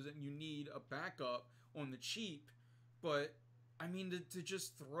much so that you need a backup on the cheap. But I mean, to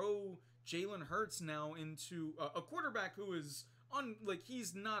just throw Jalen Hurts now into a quarterback who is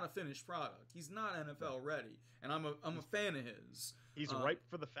he's not a finished product. He's not NFL ready, and I'm a fan of his. He's ripe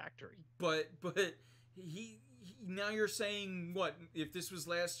for the factory. But he now you're saying what? If this was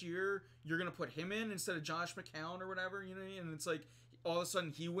last year, you're gonna put him in instead of Josh McCown or whatever, and it's like all of a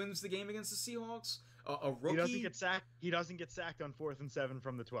sudden he wins the game against the Seahawks. A rookie. He doesn't get sacked on 4th and 7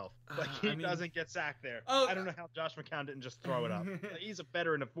 from the 12. Doesn't get sacked there. I don't know how Josh McCown didn't just throw it up. He's a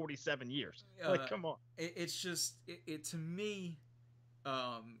veteran of 47 years. Come on. It's just to me.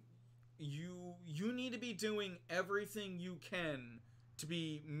 You need to be doing everything you can to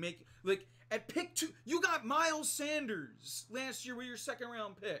be at pick 2. You got Miles Sanders last year with your 2nd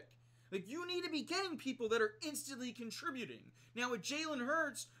round pick. You need to be getting people that are instantly contributing. Now with Jalen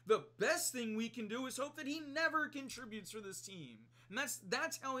Hurts, the best thing we can do is hope that he never contributes for this team. And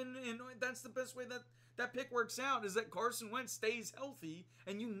that's how that's the best way that pick works out, is that Carson Wentz stays healthy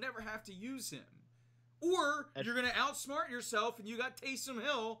and you never have to use him. Or you're going to outsmart yourself and you got Taysom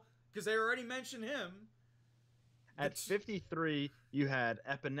Hill because they already mentioned him. At 53, you had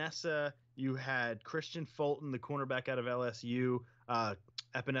Epinesa, you had Christian Fulton, the cornerback out of LSU,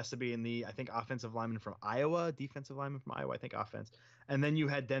 Epinesa being the, I think, offensive lineman from Iowa, defensive lineman from Iowa, I think offense. And then you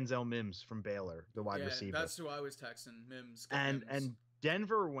had Denzel Mims from Baylor, the wide receiver. That's who I was texting, Mims. And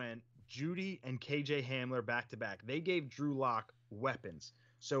Denver went Judy and KJ Hamler back-to-back. They gave Drew Lock weapons.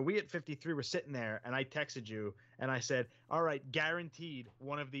 So we at 53 were sitting there, and I texted you, and I said, all right, guaranteed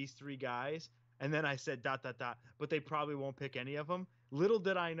one of these 3 guys. And then I said, ... but they probably won't pick any of them. Little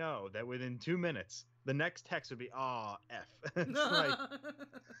did I know that within 2 minutes, the next text would be, F. And I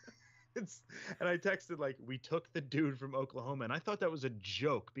texted, we took the dude from Oklahoma. And I thought that was a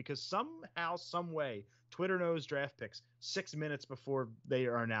joke because somehow, some way, Twitter knows draft picks 6 minutes before they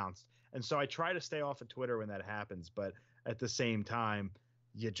are announced. And so I try to stay off of Twitter when that happens. But at the same time,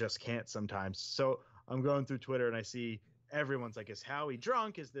 you just can't sometimes. So I'm going through Twitter and I see everyone's like, is Howie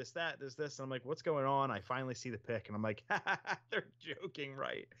drunk? Is this, that, is this? And I'm like, what's going on? I finally see the pick and I'm like, they're joking,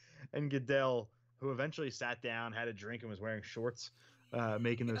 right? And Goodell, who eventually sat down, had a drink and was wearing shorts,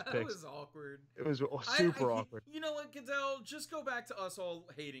 making those picks. It was awkward. It was super awkward. You know what, Goodell? Just go back to us all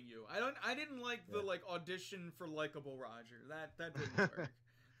hating you. I didn't like the audition for likable Roger. That didn't work.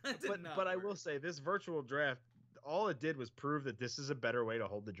 But I will say this virtual draft, all it did was prove that this is a better way to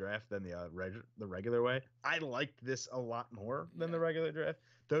hold the draft than the regular way. I liked this a lot more than the regular draft.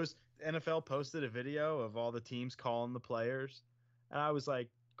 Those NFL posted a video of all the teams calling the players, and I was like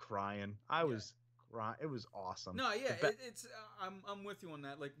crying. I was crying. It was awesome. No, yeah, it's I'm with you on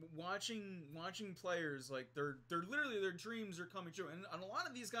that. Watching players, they're literally, their dreams are coming true, and a lot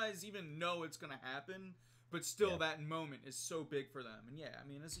of these guys even know it's gonna happen. But still, that moment is so big for them. And I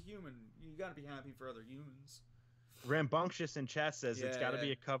mean, as a human, you got to be happy for other humans. Rambunctious in chat says it's got to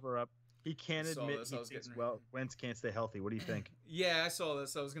be a cover-up. He can't admit he thinks Wentz can't stay healthy. What do you think? Yeah, I saw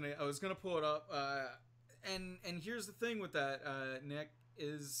this. I was gonna pull it up. And here's the thing with that, Nick,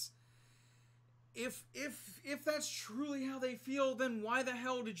 is if that's truly how they feel, then why the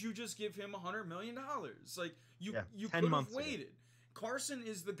hell did you just give him $100 million? You could have waited. Ago. Carson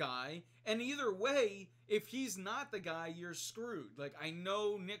is the guy, and either way, if he's not the guy, you're screwed. I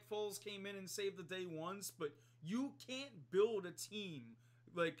know Nick Foles came in and saved the day once, but you can't build a team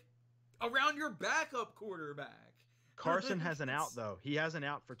around your backup quarterback. Carson has an out though. He has an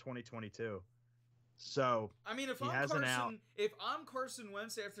out for 2022. So I mean, if I'm Carson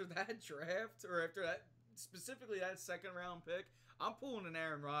Wentz after that draft, or after that, specifically that 2nd round pick, I'm pulling an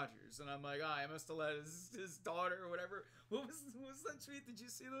Aaron Rodgers, and I'm like, I must have let his daughter or whatever. What was that tweet? Did you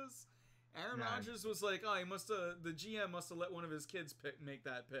see this? Aaron Rodgers was like, the GM must have let one of his kids make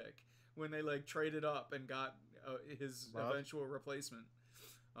that pick when they traded up and got his eventual replacement.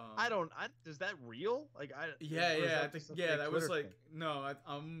 Is that real? I think that was no.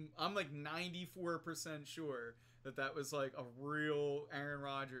 I'm 94% sure that was a real Aaron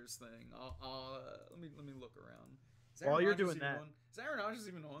Rodgers thing. Let me look around. While you're doing that, is Aaron Rodgers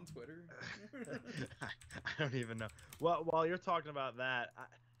even on Twitter? I don't even know. Well, while you're talking about that,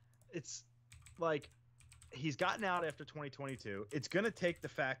 it's he's gotten out after 2022. It's going to take the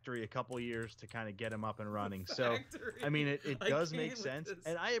factory a couple years to kind of get him up and running. So, I mean, it does make sense.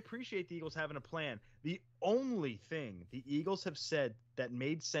 And I appreciate the Eagles having a plan. The only thing the Eagles have said that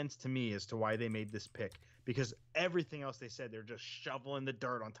made sense to me as to why they made this pick, because everything else they said, they're just shoveling the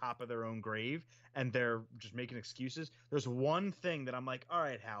dirt on top of their own grave and they're just making excuses. There's one thing that I'm like, all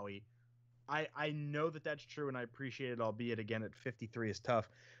right, Howie, I know that that's true and I appreciate it, albeit again at 53 is tough.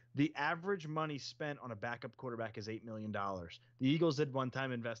 The average money spent on a backup quarterback is $8 million. The Eagles at one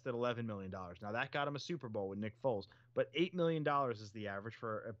time invested $11 million. Now that got him a Super Bowl with Nick Foles, but $8 million is the average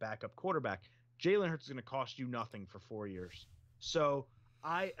for a backup quarterback. Jalen Hurts is going to cost you nothing for 4 years. So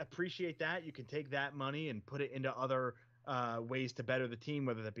I appreciate that. You can take that money and put it into other ways to better the team,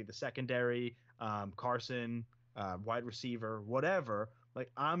 whether that be the secondary, Carson, wide receiver, whatever. Like,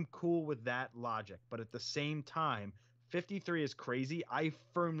 I'm cool with that logic. But at the same time, 53 is crazy. I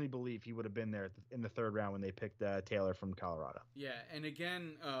firmly believe he would have been there in the third round when they picked Taylor from Colorado. Yeah, and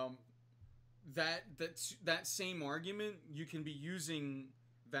again, that same argument, you can be using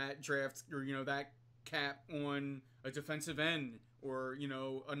that draft or that cap on a defensive end or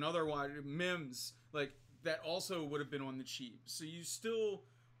another wide Mims, like that also would have been on the cheap. So you still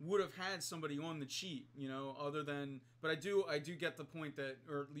would have had somebody on the cheap, other than. But I do get the point that,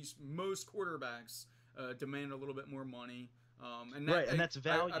 or at least most quarterbacks demand a little bit more money. And that, right, and that's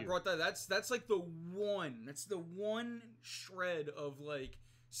value. I brought that. That's like the one shred of like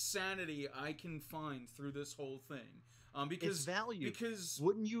sanity I can find through this whole thing. Because it's value. Because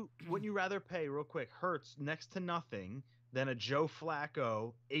wouldn't you rather pay real quick Hurts next to nothing than a Joe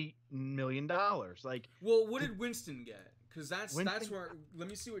Flacco $8 million? Like, well, what did Winston get? Because that's where. Let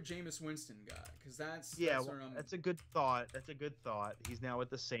me see what Jameis Winston got. Because that's a good thought. That's a good thought. He's now with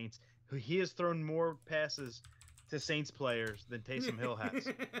the Saints. He has thrown more passes to Saints players than Taysom Hill has.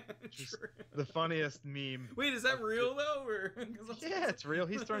 The funniest meme. Wait, is that real though? Or yeah, it's real.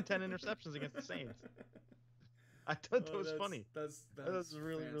 He's thrown 10 interceptions against the Saints. I thought that was funny. That's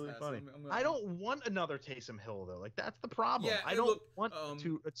really fantastic. Really funny. I don't want another Taysom Hill though. Like, that's the problem. Yeah, I don't want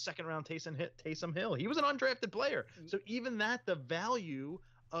a second round Taysom Hill. He was an undrafted player, so even that, the value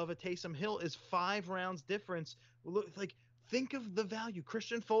of a Taysom Hill is 5 rounds difference. Look, like, think of the value.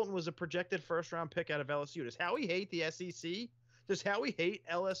 Christian Fulton was a projected first round pick out of LSU. Does Howie hate the SEC? Does Howie hate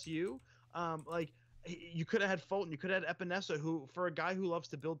LSU? You could have had Fulton. You could have had Epinesa, who, for a guy who loves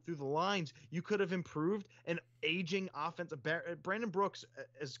to build through the lines, you could have improved an aging offensive. Brandon Brooks,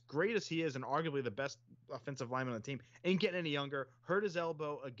 as great as he is and arguably the best offensive lineman on the team, ain't getting any younger. Hurt his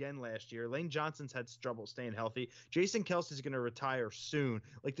elbow again last year. Lane Johnson's had trouble staying healthy. Jason Kelsey's going to retire soon.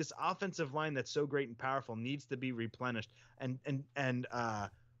 Like, this offensive line that's so great and powerful needs to be replenished. And I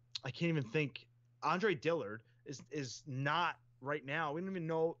can't even think. Andre Dillard is not right now. We don't even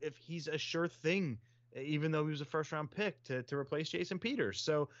know if he's a sure thing, even though he was a first-round pick to replace Jason Peters.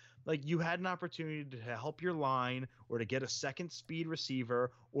 So, like, you had an opportunity to help your line or to get a second speed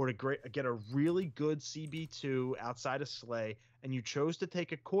receiver or to get a really good CB2 outside of Slay, and you chose to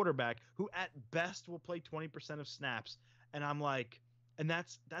take a quarterback who at best will play 20% of snaps. And I'm like, and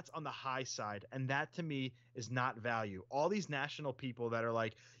that's on the high side, and that to me is not value. All these national people that are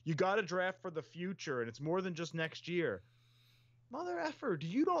like, you got to draft for the future, and it's more than just next year. Mother effer,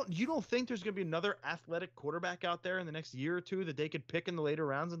 you don't think there's going to be another athletic quarterback out there in the next year or two that they could pick in the later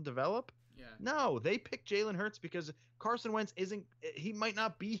rounds and develop? Yeah. No, they picked Jalen Hurts because Carson Wentz he might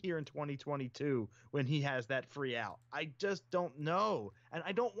not be here in 2022 when he has that free out. I just don't know. And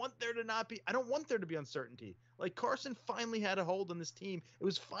I don't want there to be uncertainty. Like, Carson finally had a hold on this team. It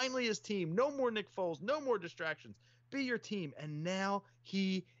was finally his team. No more Nick Foles, no more distractions. Be your team. And now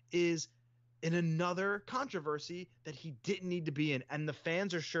he is in another controversy that he didn't need to be in. And the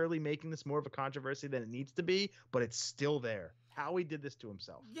fans are surely making this more of a controversy than it needs to be, but it's still there. Howie did this to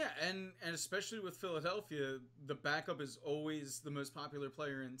himself. Yeah, and especially with Philadelphia, the backup is always the most popular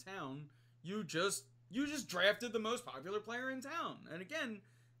player in town. You just drafted the most popular player in town. And again,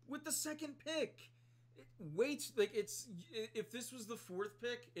 with the second pick, if this was the 4th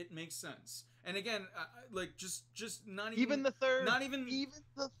pick, it makes sense. And again, just not even the third, not even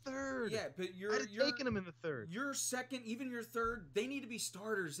the third. Yeah, but you're taking them in the third. Your second, even your third, they need to be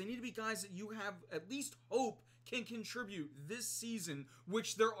starters. They need to be guys that you have at least hope can contribute this season,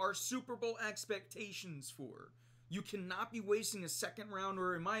 which there are Super Bowl expectations for. You cannot be wasting a second round,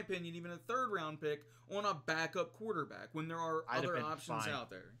 or in my opinion, even a third round pick on a backup quarterback when there are other options out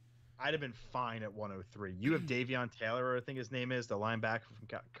there. I'd have been fine at 103. You have Davion Taylor, I think his name is, the linebacker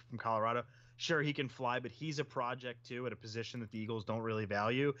from Colorado. Sure, he can fly, but he's a project too at a position that the Eagles don't really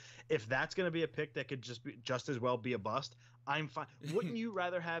value. If that's going to be a pick that could just as well be a bust, I'm fine. Wouldn't you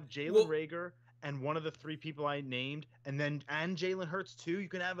rather have Jalen Reagor and one of the 3 people I named, and Jalen Hurts too? You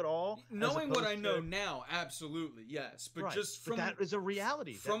can have it all. Knowing what I know now, absolutely, yes. But right. just from that is a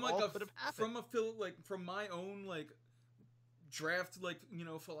reality. From from my own draft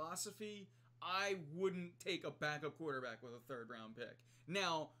philosophy, I wouldn't take a backup quarterback with a third-round pick.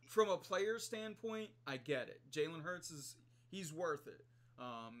 Now, from a player standpoint, I get it. Jalen Hurts he's worth it,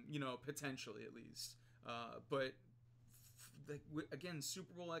 potentially at least. But again,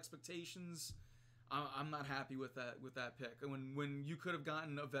 Super Bowl expectations, I'm not happy with that pick. When you could have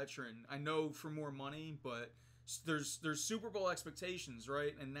gotten a veteran, I know for more money, but there's Super Bowl expectations,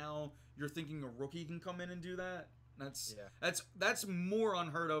 right? And now you're thinking a rookie can come in and do that. That's more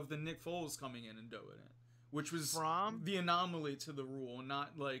unheard of than Nick Foles coming in and doing it, which was the anomaly to the rule,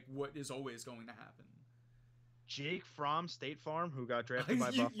 not like what is always going to happen. Jake Fromm, State Farm, who got drafted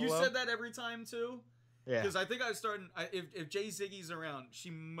by Buffalo. You said that every time too. Yeah. Because I think I started. If Jay Ziggy's around, she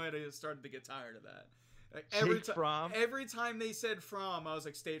might have started to get tired of that. Like, every time they said Fromm, I was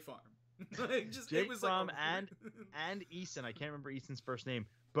like State Farm. Jake Fromm and Eason. I can't remember Eason's first name.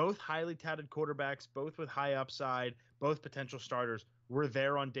 Both highly touted quarterbacks, both with high upside, both potential starters, were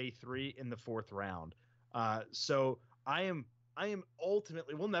there on day 3 in the 4th round. So I am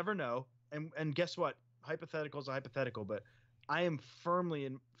ultimately, we'll never know. And guess what? Hypothetical is a hypothetical, but I am firm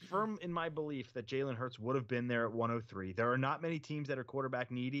in my belief that Jalen Hurts would have been there at 103. There are not many teams that are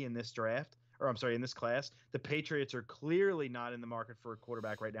quarterback needy in this draft. Or I'm sorry, in this class. The Patriots are clearly not in the market for a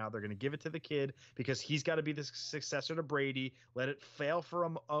quarterback right now. They're going to give it to the kid because he's got to be the successor to Brady. Let it fail for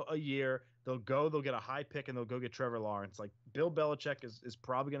a year. They'll get a high pick, and they'll go get Trevor Lawrence. Like, Bill Belichick is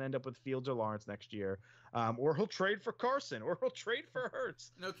probably going to end up with Fields or Lawrence next year. Or he'll trade for Carson, or he'll trade for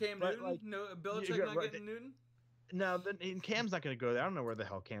Hurts. No Cam Newton? Like, no Belichick not getting Newton? No, Cam's not going to go there. I don't know where the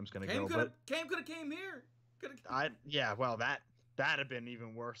hell Cam's going to go. Cam could have came here. Well, that'd have been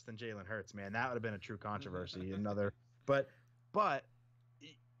even worse than Jalen Hurts, man. That would have been a true controversy. But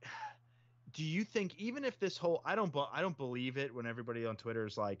do you think, even if this whole, I don't believe it when everybody on Twitter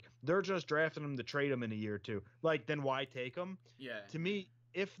is like, they're just drafting him to trade him in a year or two. Like, then why take him? Yeah. To me,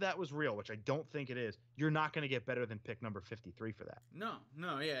 if that was real, which I don't think it is, you're not going to get better than pick number 53 for that.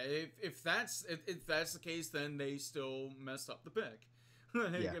 No, yeah. If that's the case, then they still messed up the pick.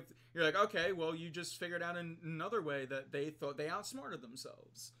 Yeah. If you're like, okay, well, you just figured out another way that they thought they outsmarted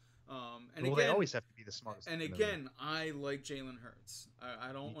themselves. They always have to be the smartest. And again, I like Jalen Hurts.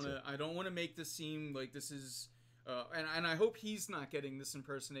 I don't want to make this seem like this is, and I hope he's not getting this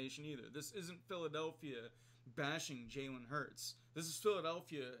impersonation either. This isn't Philadelphia bashing Jalen Hurts. This is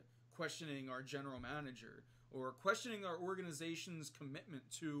Philadelphia questioning our general manager or questioning our organization's commitment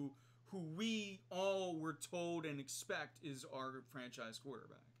to who we all were told and expect is our franchise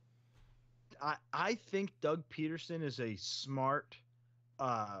quarterback. I think Doug Peterson is a smart,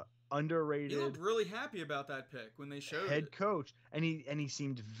 underrated. He looked really happy about that pick when they showed head coach, and he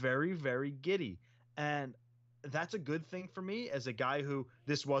seemed very, very giddy, and that's a good thing for me as a guy who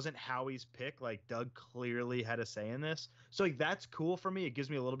this wasn't Howie's pick. Like, Doug clearly had a say in this, so like that's cool for me. It gives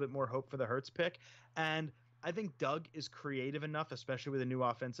me a little bit more hope for the Hurts pick, and I think Doug is creative enough, especially with a new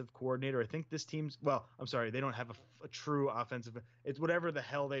offensive coordinator. I think this team's – well, I'm sorry, they don't have a true offensive – it's whatever the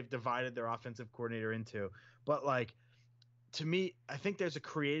hell they've divided their offensive coordinator into. But, like, to me, I think there's a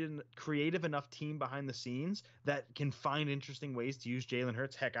creative enough team behind the scenes that can find interesting ways to use Jalen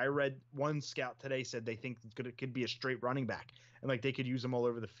Hurts. Heck, I read one scout today said they think it could be a straight running back, and, like, they could use him all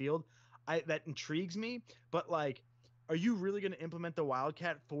over the field. That intrigues me. But, like, are you really going to implement the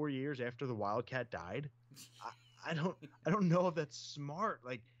Wildcat 4 years after the Wildcat died? I don't know if that's smart.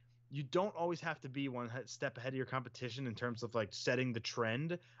 Like, you don't always have to be one step ahead of your competition in terms of like setting the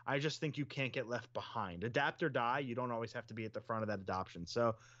trend. I just think you can't get left behind. Adapt or die. You don't always have to be at the front of that adoption.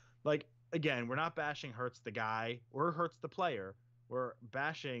 So, like, again, we're not bashing Hurts the guy or Hurts the player. We're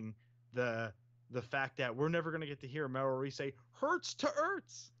bashing the fact that we're never going to get to hear Merrill Reese say Hurts to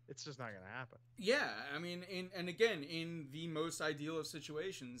Ertz. It's just not going to happen. Yeah, I mean, and again, in the most ideal of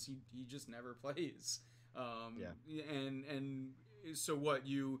situations, he just never plays. And so what,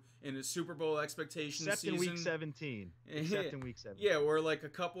 you in a Super Bowl expectation except season, in week 17 yeah, or like a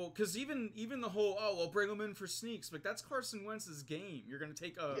couple, because even the whole we'll bring him in for sneaks, like that's Carson Wentz's game. You're gonna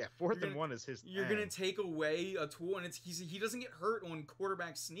take a 4th and 1 is his. You're gonna take away a tool, and he doesn't get hurt on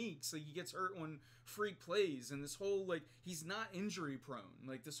quarterback sneaks, like he gets hurt on freak plays, and this whole like he's not injury prone.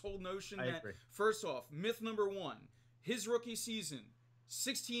 Like this whole notion first off, myth number 1, his rookie season,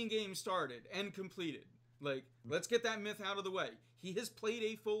 16 games started and completed. Like, let's get that myth out of the way. He has played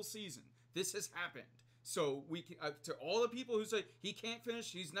a full season. This has happened. So we can, to all the people who say he can't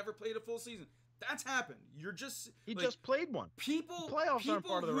finish, he's never played a full season. That's happened. You're just just played one. People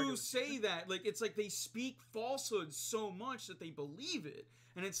who say that, like, it's like they speak falsehoods so much that they believe it,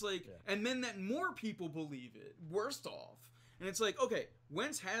 and it's like, and then that more people believe it. Worst off, and it's like, okay,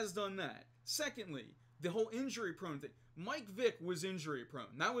 Wentz has done that. Secondly, the whole injury prone thing. Mike Vick was injury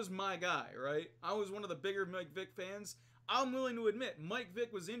prone. That was my guy, right? I was one of the bigger Mike Vick fans. I'm willing to admit Mike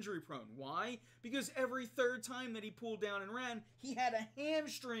Vick was injury prone. Why? Because every third time that he pulled down and ran, he had a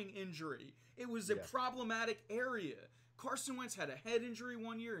hamstring injury. It was a problematic area. Carson Wentz had a head injury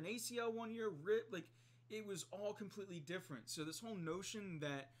one year, an ACL one year, it was all completely different. So this whole notion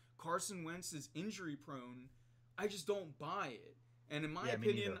that Carson Wentz is injury prone, I just don't buy it. And in my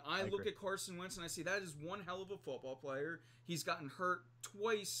opinion, I look at Carson Wentz and I say that is one hell of a football player. He's gotten hurt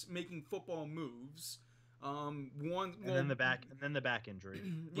twice making football moves. Then the back injury.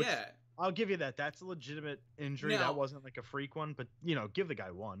 Yeah, I'll give you that. That's a legitimate injury. Now, that wasn't like a freak one, but give the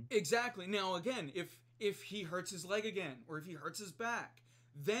guy one. Exactly. Now again, if he hurts his leg again, or if he hurts his back,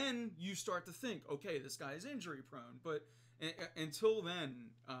 then you start to think, okay, this guy is injury prone. But until then,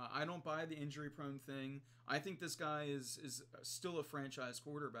 I don't buy the injury prone thing. I think this guy is still a franchise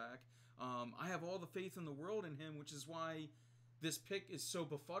quarterback. I have all the faith in the world in him, which is why this pick is so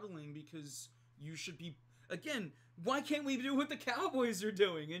befuddling, because you should be, again, why can't we do what the Cowboys are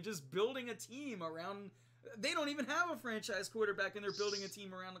doing and just building a team around, they don't even have a franchise quarterback and they're building a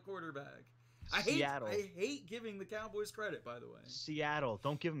team around the quarterback. I hate giving the Cowboys credit, by the way. Seattle.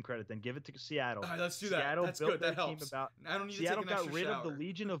 Don't give them credit, then give it to Seattle. All right, let's do that. Seattle That's built good. That helps. I don't need Seattle to take an got rid shower. of the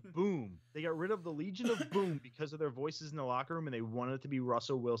Legion of Boom. They got rid of the Legion of Boom because of their voices in the locker room, and they wanted it to be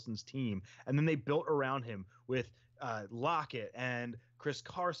Russell Wilson's team. And then they built around him with Lockett and Chris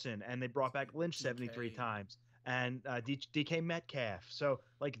Carson, and they brought back Lynch 73 times. And DK Metcalf. So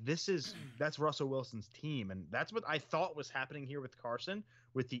that's Russell Wilson's team, and that's what I thought was happening here with Carson,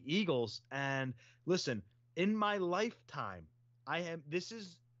 with the Eagles. And listen, in my lifetime,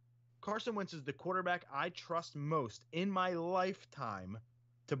 Carson Wentz is the quarterback I trust most in my lifetime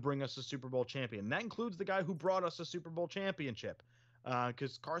to bring us a Super Bowl champion. And that includes the guy who brought us a Super Bowl championship,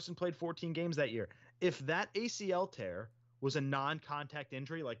 because Carson played 14 games that year. If that ACL tear was a non-contact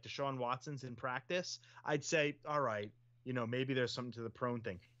injury like Deshaun Watson's in practice, I'd say, all right, maybe there's something to the prone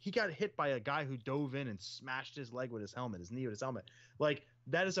thing. He got hit by a guy who dove in and smashed his leg with his knee with his helmet. Like,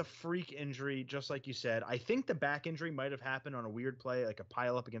 that is a freak injury, just like you said. I think the back injury might have happened on a weird play, like a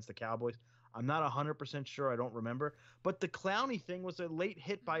pile-up against the Cowboys. I'm not 100% sure. I don't remember. But the Clowney thing was a late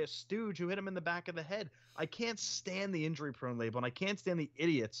hit by a stooge who hit him in the back of the head. I can't stand the injury-prone label, and I can't stand the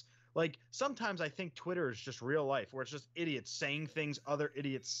idiots. Like, sometimes I think Twitter is just real life, where it's just idiots saying things other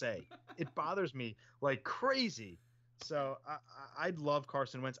idiots say. It bothers me like crazy. So I'd love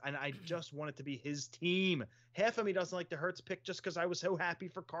Carson Wentz, and I just want it to be his team. Half of me doesn't like the Hurts pick just because I was so happy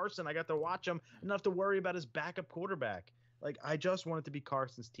for Carson. I got to watch him and not have to worry about his backup quarterback. Like, I just want it to be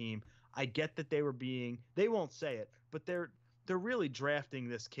Carson's team. I get that they won't say it, but they're really drafting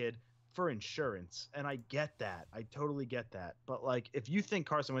this kid for insurance, and I get that. I totally get that. But like, if you think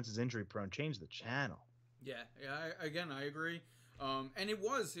Carson Wentz is injury prone, change the channel. Yeah. I agree. And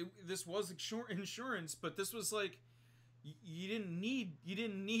this was insurance, but this was like, you didn't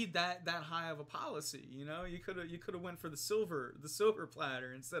need that high of a policy. You could have went for the silver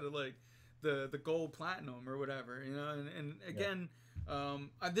platter instead of like the gold platinum or whatever. And again.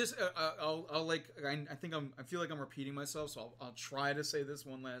 I feel like I'm repeating myself, so I'll try to say this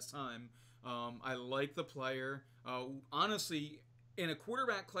one last time. I like the player. Honestly, in a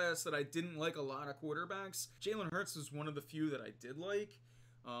quarterback class that I didn't like a lot of quarterbacks, Jalen Hurts was one of the few that I did like.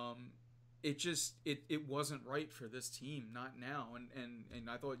 It wasn't right for this team, not now. And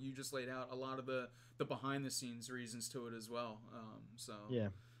I thought you just laid out a lot of the behind the scenes reasons to it as well. Yeah.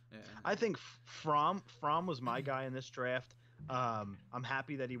 I think Fromm was my guy in this draft. I'm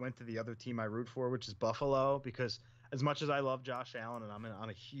happy that he went to the other team I root for, which is Buffalo, because as much as I love Josh Allen, and I'm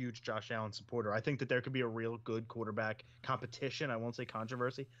a huge Josh Allen supporter, I think that there could be a real good quarterback competition. I won't say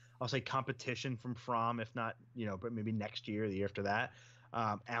controversy. I'll say competition from Fromm, if not, but maybe next year, the year after that.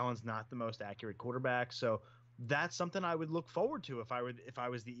 Allen's not the most accurate quarterback, so that's something I would look forward to if I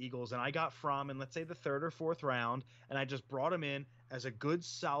was the Eagles and I got Fromm in, let's say, the 3rd or 4th round, and I just brought him in as a good,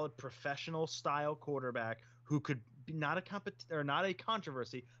 solid, professional style quarterback who could be not a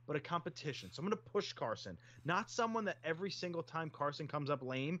controversy, but a competition. So I'm going to push Carson, not someone that every single time Carson comes up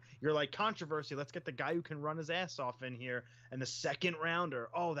lame, you're like, controversy, let's get the guy who can run his ass off in here. And the 2nd rounder,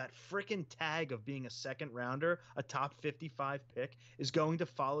 that freaking tag of being a 2nd rounder, a top 55 pick, is going to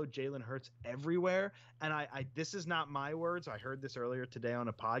follow Jalen Hurts everywhere. And I this is not my words. I heard this earlier today on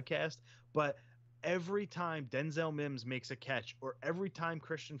a podcast, but every time Denzel Mims makes a catch or every time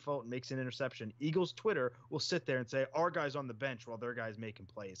Christian Fulton makes an interception, Eagles Twitter will sit there and say, our guy's on the bench while their guy's making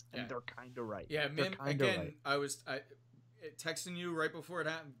plays. And they're kind of right. Yeah, Mims, again, right. I texting you right before it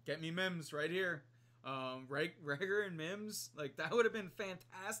happened, get me Mims right here. Rager and Mims, like, that would have been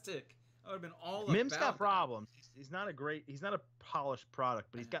fantastic. I would have been all Mim's about got problems. He's not a polished product,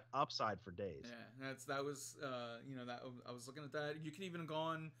 but he's got upside for days. Yeah, that was that I was looking at that. You could even have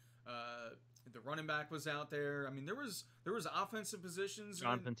gone. The running back was out there. I mean, there was offensive positions.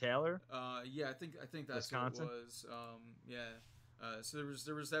 Jonathan Taylor. Yeah, I think that's Wisconsin? what it was. Yeah. So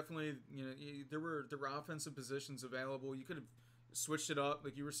there was definitely there were offensive positions available. You could have switched it up,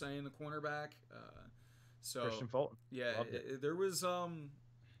 like you were saying, the cornerback. So Christian Fulton. Yeah, there was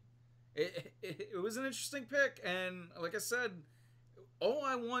it was an interesting pick, and like I said, all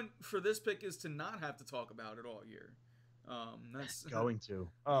I want for this pick is to not have to talk about it all year. That's going to.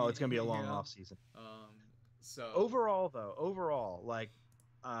 Oh, it's gonna be a long off season. So overall, like,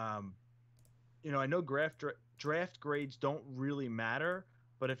 I know draft grades don't really matter,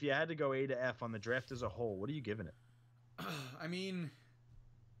 but if you had to go A to F on the draft as a whole, what are you giving it? I mean,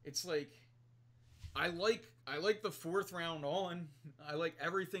 it's like I like the fourth round on. I like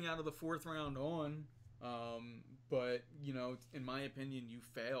everything out of the fourth round on. But in my opinion, you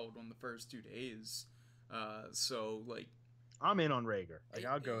failed on the first 2 days. So like, I'm in on Rager. Like,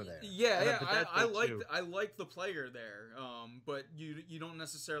 I'll go there. Yeah. I like the player there. But you don't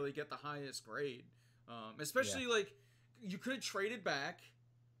necessarily get the highest grade. Especially like, you could have traded back.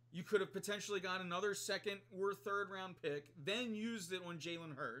 You could have potentially got another second or third round pick, then used it on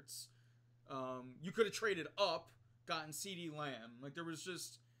Jalen Hurts. You could have traded up, gotten CeeDee Lamb. Like, there was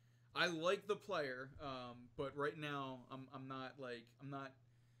just, I like the player, but right now I'm not.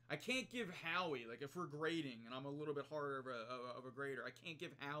 I can't give Howie, like, if we're grading, and I'm a little bit harder of a grader, I can't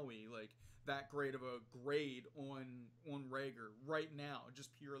give Howie like that great of a grade on Rager right now,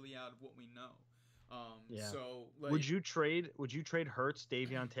 just purely out of what we know. So like, would you trade Hurts,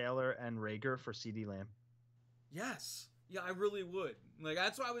 Davion Taylor, and Rager for CeeDee Lamb? Yes. Yeah, I really would. Like,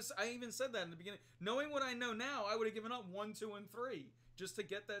 that's why I even said that in the beginning. Knowing what I know now, I would have given up 1, 2, and 3 just to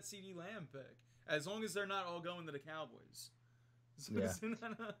get that CeeDee Lamb pick. As long as they're not all going to the Cowboys. So yeah. Do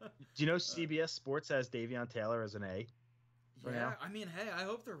you know CBS Sports has Davion Taylor as an A? Yeah, I mean, hey, I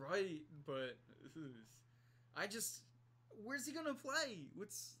hope they're right, but where's he gonna play?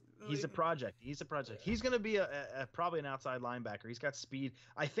 He's a project. He's going to be probably an outside linebacker. He's got speed.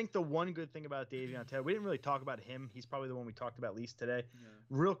 I think the one good thing about Davion Taylor, we didn't really talk about him. He's probably the one we talked about least today. Yeah.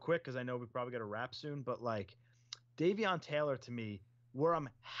 Real quick, because I know we probably got to wrap soon, but like, Davion Taylor, to me, where I'm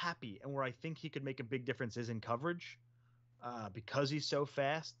happy and where I think he could make a big difference is in coverage, because he's so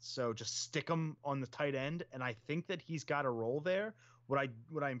fast. So just stick him on the tight end, and I think that he's got a role there.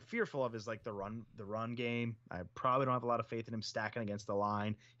 What I'm fearful of is like the run game. I probably don't have a lot of faith in him stacking against the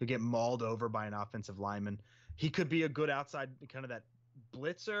line. He'll get mauled over by an offensive lineman. He could be a good outside, kind of that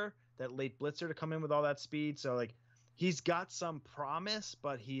blitzer, that late blitzer to come in with all that speed. So like, he's got some promise,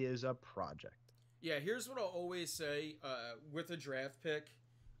 but he is a project. Yeah, here's what I'll always say with a draft pick,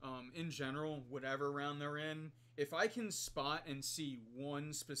 in general, whatever round they're in. If I can spot and see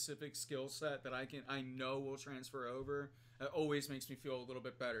one specific skill set that I know will transfer over, it always makes me feel a little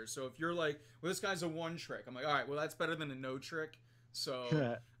bit better. So if you're like, well, this guy's a one trick, I'm like, all right, well, that's better than a no trick.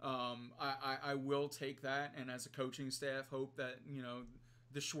 So I will take that, and as a coaching staff, hope that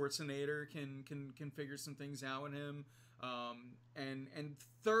the Schwarzenegger can figure some things out in him. And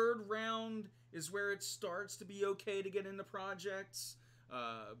third round is where it starts to be okay to get into projects.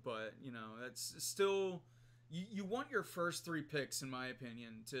 But that's still, you want your first 3 picks, in my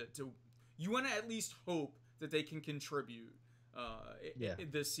opinion, to you want to at least hope that they can contribute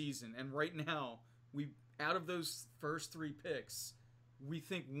this season. And right now, out of those first 3 picks, we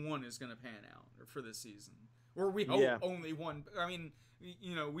think one is going to pan out for this season, or we hope only one. I mean,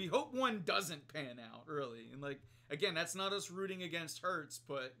 we hope one doesn't pan out, really. And like, again, that's not us rooting against Hurts,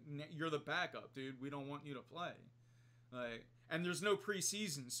 but you're the backup, dude. We don't want you to play. Like, and there's no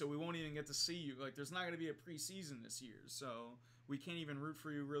preseason, so we won't even get to see you. Like, there's not going to be a preseason this year, so we can't even root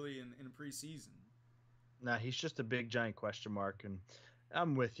for you really in preseason. Nah, he's just a big giant question mark, and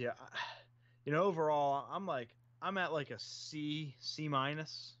I'm with you. Overall, I'm at like a C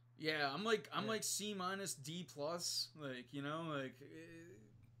minus. Yeah, I'm like C minus D plus. Like,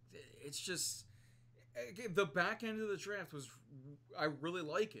 it's just the back end of the draft I really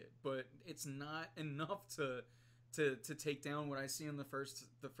like it, but it's not enough to take down what I see in the first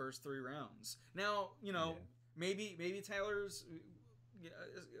 3 rounds. Now, maybe Taylor's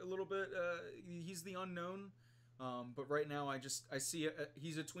a little bit, he's the unknown, but right now I see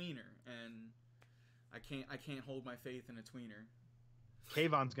he's a tweener, and I can't hold my faith in a tweener.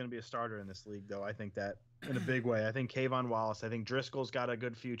 Kayvon's going to be a starter in this league, though. I think that in a big way. I think Kayvon Wallace. I think Driscoll's got a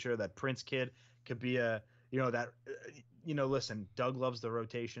good future. That Prince kid could be listen, Doug loves the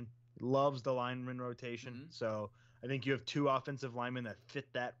rotation, loves the lineman rotation. Mm-hmm. So I think you have 2 offensive linemen that fit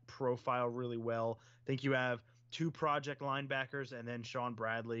that profile really well. I think you have 2 project linebackers and then Sean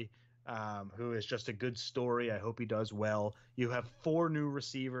Bradley, who is just a good story. I hope he does well. You have 4 new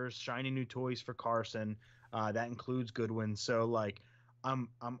receivers, shiny new toys for Carson. That includes Goodwin. So like, I'm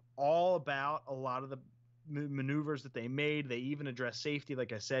all about a lot of the maneuvers that they made. They even addressed safety.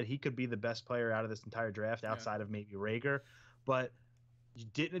 Like I said, he could be the best player out of this entire draft outside of maybe Rager, but you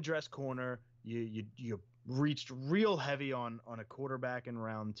didn't address corner. You reached real heavy on a quarterback in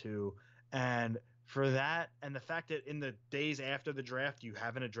round 2, and for that, and the fact that in the days after the draft you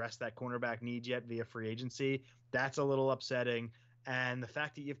haven't addressed that cornerback need yet via free agency, that's a little upsetting. And the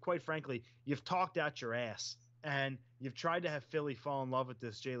fact that quite frankly, you've talked out your ass and you've tried to have Philly fall in love with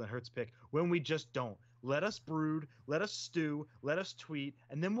this Jalen Hurts pick when we just don't. Let us brood, let us stew, let us tweet,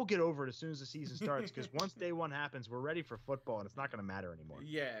 and then we'll get over it as soon as the season starts. Because once day 1 happens, we're ready for football, and it's not going to matter anymore.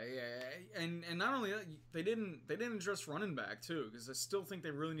 Yeah, and not only that, they didn't address running back too, because I still think they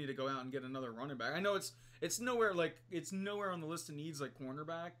really need to go out and get another running back. I know it's nowhere on the list of needs like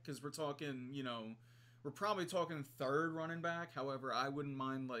cornerback, because we're talking, we're probably talking 3rd running back. However, I wouldn't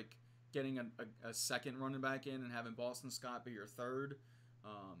mind like getting a second running back in and having Boston Scott be your 3rd.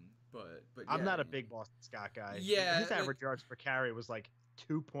 But yeah. I'm not a big Boston Scott guy. Yeah, his average yards per carry was like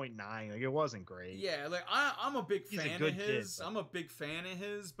 2.9. Like, it wasn't great. Yeah, like I'm a big fan of his. Kid, I'm a big fan of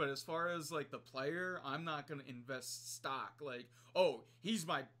his, but as far as like the player, I'm not gonna invest stock. Like, oh, he's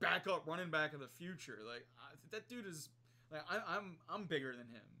my backup running back of the future. Like, that dude is. Like, I'm bigger than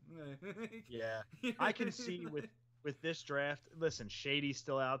him. Yeah, I can see with this draft. Listen, Shady's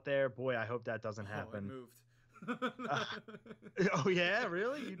still out there. Boy, I hope that doesn't happen. It moved. Oh yeah,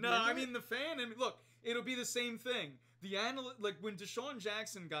 really? No, I mean the fan. I mean, look, it'll be the same thing. The analyst, like when Deshaun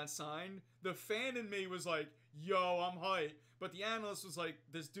Jackson got signed, the fan in me was like, "Yo, I'm hyped," but the analyst was like,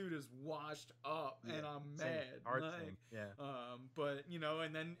 "This dude is washed up, and I'm mad." Like, yeah. But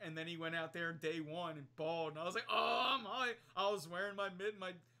and then he went out there day 1 and balled, and I was like, "Oh, I'm hyped." I was wearing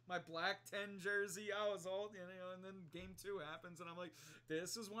my black 10 jersey. I was all, and then game 2 happens, and I'm like,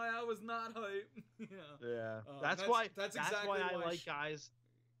 this is why I was not hype. Yeah. That's why I like guys.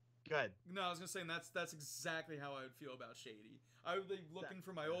 Good. No, I was gonna say, and that's exactly how I would feel about Shady. I would be looking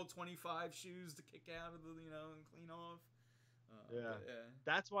for my old 25 shoes to kick out of the, and clean off. Yeah.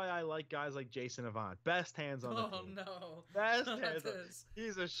 That's why I like guys like Jason Avant. Best hands on the team. Oh no. Best hands.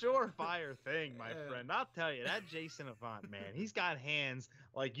 He's a surefire thing, my friend. I'll tell you, that Jason Avant, man, he's got hands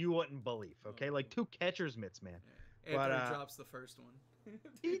like you wouldn't believe. Okay, like 2 catcher's mitts, man. Yeah. But drops the first one.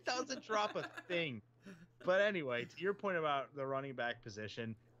 He doesn't drop a thing. But anyway, to your point about the running back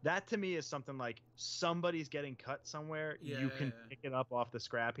position, that to me is something like somebody's getting cut somewhere. You can pick it up off the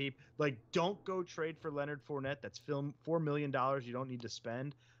scrap heap. Like, don't go trade for Leonard Fournette. That's $4 million you don't need to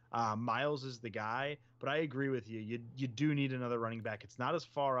spend. Miles is the guy, but I agree with you. You do need another running back. It's not as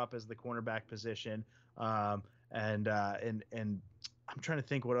far up as the cornerback position. And I'm trying to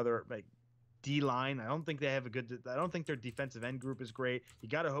think what other like D-line. I don't think their defensive end group is great. You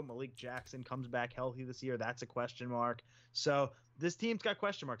got to hope Malik Jackson comes back healthy this year. That's a question mark. So this team's got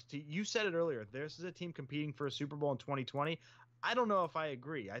question marks. You said it earlier. This is a team competing for a Super Bowl in 2020. I don't know if I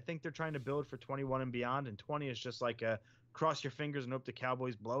agree. I think they're trying to build for 21 and beyond, and 20 is just like a cross your fingers and hope the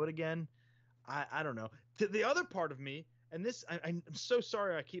Cowboys blow it again. I don't know. The other part of me, and this, I'm so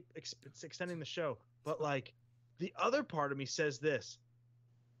sorry I keep extending the show, but like the other part of me says this.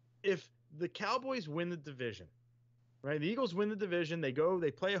 If the Cowboys win the division, right? The Eagles win the division. They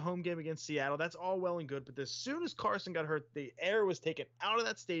play a home game against Seattle. That's all well and good. But as soon as Carson got hurt, the air was taken out of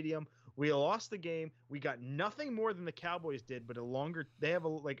that stadium. We lost the game. We got nothing more than the Cowboys did, but they have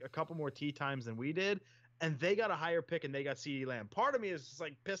a couple more tee times than we did. And they got a higher pick, and they got CeeDee Lamb. Part of me is just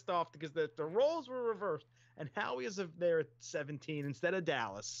like pissed off because the roles were reversed, and Howie is there at 17 instead of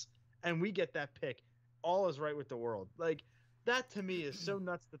Dallas, and we get that pick. All is right with the world. Like, that to me is so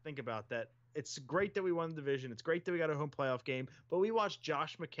nuts to think about. That it's great that we won the division. It's great that we got a home playoff game, but we watched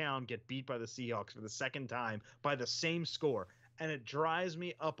Josh McCown get beat by the Seahawks for the second time by the same score, and it drives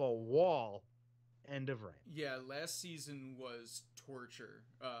me up a wall. End of rant. Yeah, last season was torture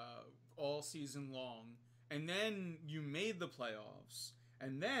all season long. And then you made the playoffs.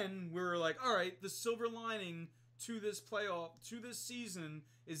 And then we were like, all right, the silver lining to this season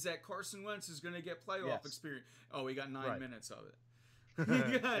is that Carson Wentz is going to get playoff experience. Oh, he got 9 minutes of it.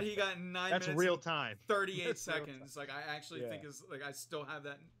 he got 9 minutes. That's real time. 38 seconds. Like, I actually think is like I still have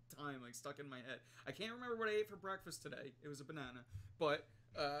that time like stuck in my head. I can't remember what I ate for breakfast today. It was a banana. But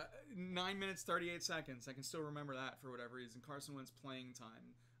 9 minutes, 38 seconds. I can still remember that for whatever reason. Carson Wentz playing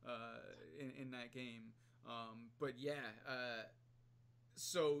time in that game. But yeah,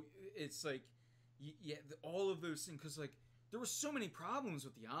 so it's like yeah, all of those things, because like there were so many problems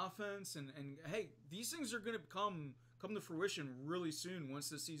with the offense, and hey, these things are going to come to fruition really soon once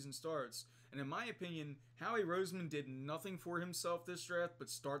the season starts. And in my opinion, Howie Roseman did nothing for himself this draft but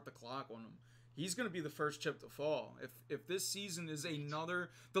start the clock on him. He's going to be the first chip to fall. If this season is another,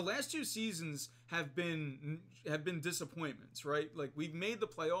 the last 2 seasons have been disappointments, right? Like we've made the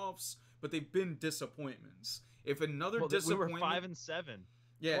playoffs, but they've been disappointments. If another disappointment, we were 5-7.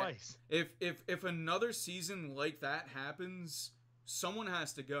 Yeah. Twice. If another season like that happens, someone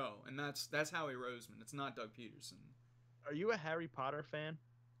has to go, and that's Howie Roseman. It's not Doug Peterson. Are you a Harry Potter fan?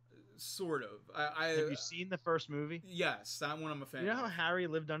 Sort of. Have you seen the first movie? Yes, that one I'm a fan. You know how Harry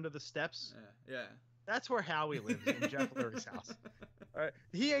lived under the steps? Yeah. That's where Howie lives, in Jeff Lurie's house. All right,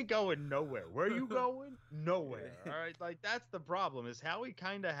 he ain't going nowhere. Where are you going? Nowhere. All right, like that's the problem. Is Howie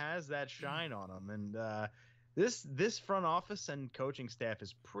kind of has that shine on him, and this front office and coaching staff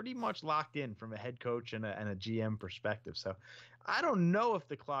is pretty much locked in from a head coach and a GM perspective. So I don't know if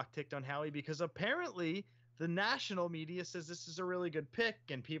the clock ticked on Howie, because apparently the national media says this is a really good pick,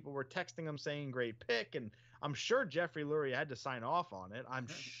 and people were texting him saying great pick, and I'm sure Jeffrey Lurie had to sign off on it. I'm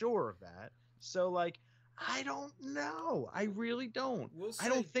sure of that. So like, I don't know. I really don't. We'll see. I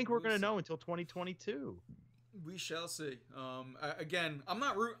don't think we're going to know until 2022. We shall see. Again, I'm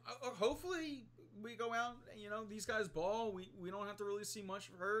not hopefully we go out, these guys ball. We don't have to really see much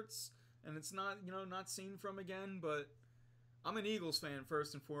of Hurts, and it's not seen from again, but I'm an Eagles fan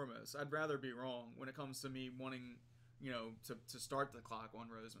first and foremost. I'd rather be wrong when it comes to me wanting, to start the clock on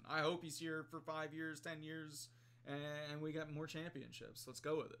Roseman. I hope he's here for 5 years, 10 years, and we got more championships. Let's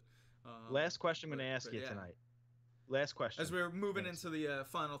go with it. Last question I'm going to ask you tonight. Last question. As we're moving into the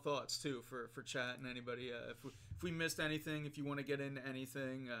final thoughts too for chat and anybody, if we missed anything, if you want to get into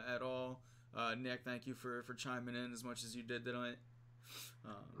anything at all, Nick, thank you for chiming in as much as you did tonight.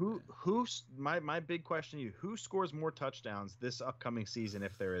 My big question to you: who scores more touchdowns this upcoming season,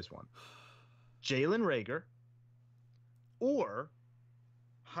 if there is one? Jalen Reagor, or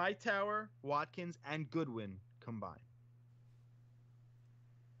Hightower, Watkins, and Goodwin combined?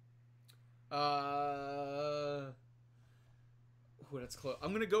 That's close.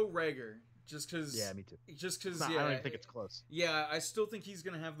 I'm gonna go Reagor, just because. Yeah, me too. Just because. I don't even think it's close. Yeah, I still think he's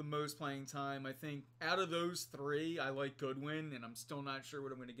gonna have the most playing time. I think out of those 3, I like Goodwin, and I'm still not sure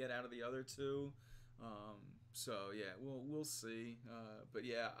what I'm gonna get out of the other 2. So yeah, we'll see. But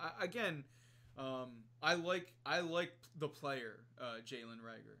yeah, I like the player, Jalen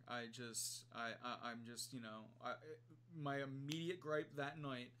Reagor. I'm just my immediate gripe that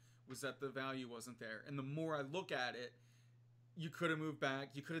night was that the value wasn't there, and the more I look at it, you could have moved back.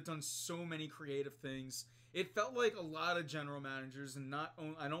 You could have done so many creative things. It felt like a lot of general managers, and I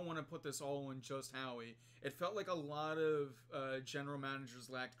don't want to put this all on just Howie. It felt like a lot of general managers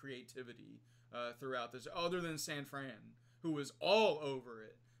lacked creativity throughout this, other than San Fran, who was all over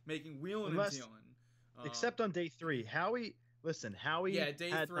it, making wheeling and dealing. Except on day 3, Howie day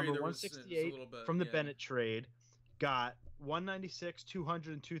had 3, number 168 from the Bennett trade, got 196,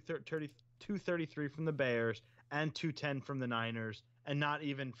 200, and 233 from the Bears, and 210 from the Niners, and not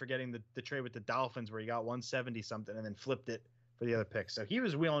even forgetting the trade with the Dolphins where he got 170 something and then flipped it for the other picks. So he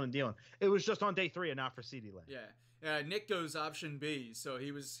was wheeling and dealing. It was just on day 3 and not for CeeDee Lamb. Yeah. Nick goes option B, so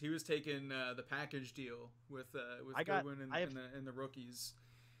he was taking the package deal with Goodwin and the rookies.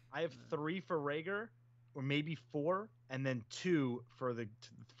 I have 3 for Reagor, or maybe 4, and then 2 for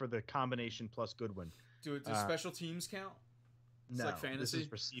the combination plus Goodwin. Do special teams count? It's no, like fantasy. This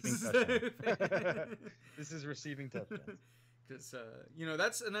is receiving touchdowns. This is receiving touchdowns. Because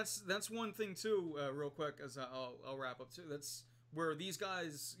that's one thing too. Real quick, as I'll wrap up too. That's where these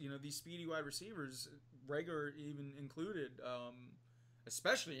guys, these speedy wide receivers, Reagor even included,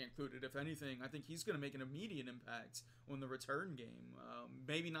 especially included. If anything, I think he's going to make an immediate impact on the return game.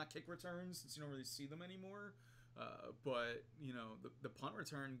 Maybe not kick returns, since you don't really see them anymore. But the punt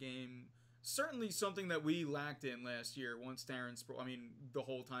return game. Certainly something that we lacked in last year once the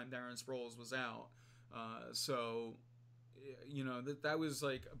whole time Darren Sproles was out. So, that was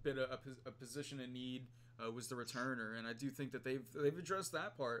like a bit of a position in need was the returner. And I do think that they've addressed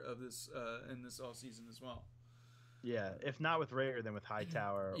that part of this in this offseason as well. Yeah, if not with Reagor, then with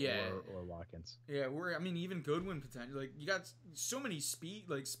Hightower or Watkins. Yeah, even Goodwin potentially. Like, you got so many speed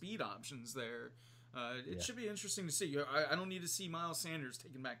options there. It should be interesting to see. I don't need to see Miles Sanders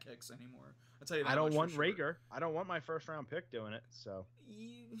taking back kicks anymore. I'll tell you that. I don't want Reagor. I don't want my first round pick doing it. So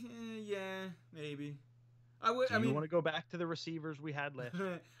yeah, maybe. I would. You want to go back to the receivers we had last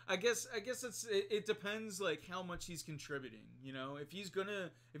year? I guess it depends like how much he's contributing. If he's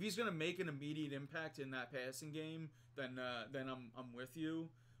gonna make an immediate impact in that passing game, then I'm with you.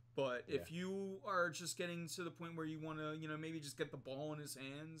 But if you are just getting to the point where you want to, maybe just get the ball in his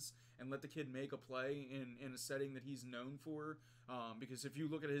hands and let the kid make a play in a setting that he's known for, because if you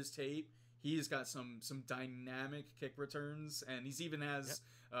look at his tape, he's got some dynamic kick returns, and he's even has.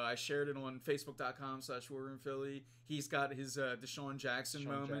 I shared it on Facebook.com/WarRoomPhilly. He's got his Deshaun Jackson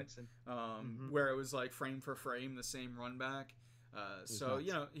moment, where it was like frame for frame the same run back. So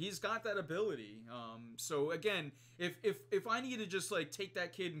nuts. He's got that ability. So again, if I need to just like take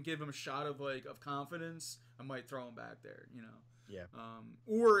that kid and give him a shot of confidence, I might throw him back there. Yeah.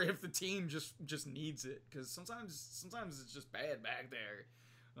 Or if the team just needs it, because sometimes it's just bad back there.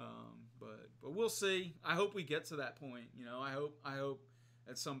 But we'll see. I hope we get to that point. I hope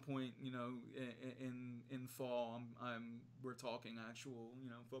at some point, in fall, we're talking actual,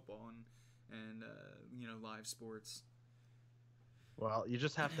 football and live sports. Well, you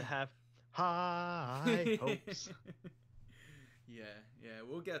just have to have high hopes. Yeah,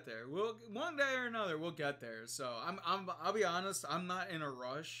 we'll get there. One day or another we'll get there. So I'll be honest, I'm not in a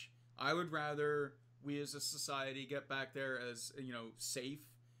rush. I would rather we as a society get back there as safe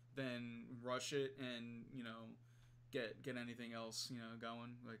than rush it and get anything else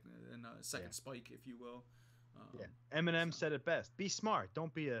going, like in a second spike, if you will. Eminem said it best: "Be smart,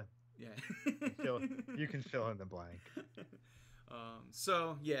 don't be a." Yeah. You can fill in the blank.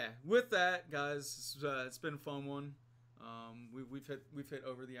 So with that, guys, it's been a fun one. We've hit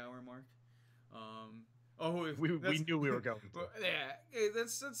over the hour mark. We knew we were going to. Yeah,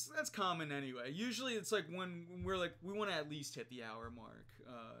 that's common anyway. Usually it's like when we're like we want to at least hit the hour mark.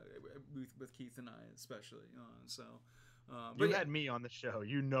 With Keith and I especially. But you had me on the show.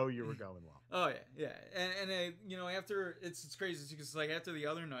 You were going well. Oh yeah. And after it's crazy because like after the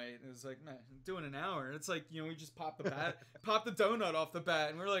other night it was like, man, I'm doing an hour. And it's like we just popped the donut off the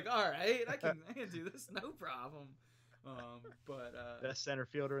bat, and we're like, all right, I can do this, no problem. But best center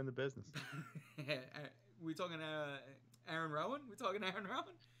fielder in the business. We talking Aaron Rowan?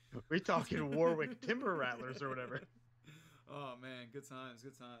 We talking Warwick Timber Rattlers or whatever. Oh man, good times.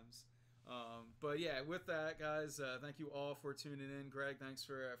 But yeah, with that, guys, thank you all for tuning in. Greg, thanks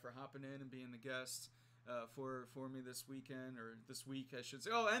for hopping in and being the guest for me this weekend, or this week, I should say.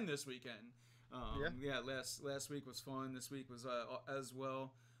 Oh, and this weekend. Last week was fun. This week was as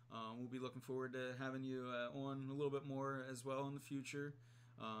well. We'll be looking forward to having you on a little bit more as well in the future.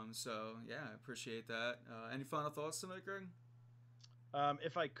 So yeah, I appreciate that. Any final thoughts tonight, Greg?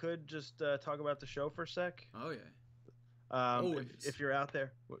 If I could just talk about the show for a sec. Oh yeah. If you're out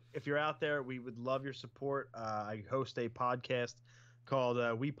there, we would love your support. I host a podcast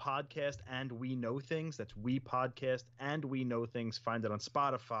called We Podcast and We Know Things. That's We Podcast and We Know Things. Find it on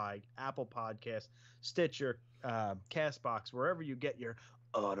Spotify, Apple Podcasts, Stitcher, Castbox, wherever you get your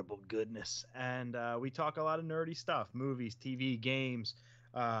audible goodness. And we talk a lot of nerdy stuff: movies, TV, games,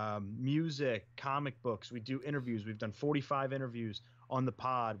 music, comic books. We do interviews. We've done 45 interviews on the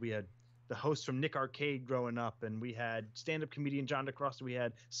pod. We had the host from Nick Arcade growing up, and we had stand-up comedian John DeCrosta. We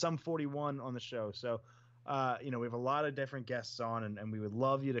had Sum 41 on the show. So, we have a lot of different guests on, and we would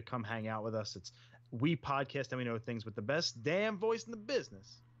love you to come hang out with us. It's We Podcast and We Know Things with the best damn voice in the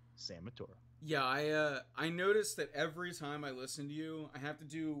business, Sam Matura. Yeah, I noticed that every time I listen to you, I have to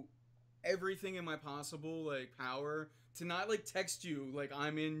do everything in my possible power to not text you like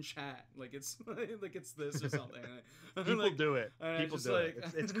I'm in chat, like it's this or something. People do it. People do it.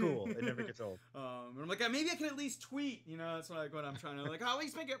 It's cool. It never gets old. And I'm like, maybe I can at least tweet. That's what I'm trying to I'll at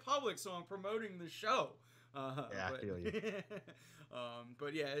least make it public so I'm promoting the show. I feel you.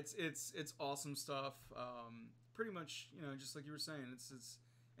 But yeah, it's awesome stuff. Pretty much, just like you were saying, it's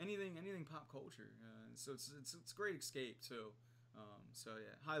anything pop culture. So it's a great escape too. So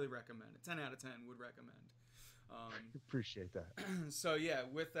yeah, highly recommend it. 10 out of 10 would recommend. Appreciate that. So yeah,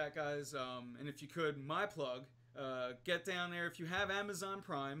 with that, guys, and if you could, my plug, get down there. If you have Amazon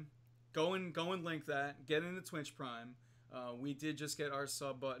Prime, go and link that. Get into Twitch Prime. We did just get our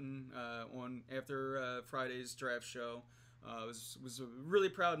sub button on after Friday's draft show. It was a really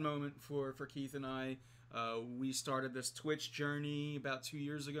proud moment for Keith and I. We started this Twitch journey about 2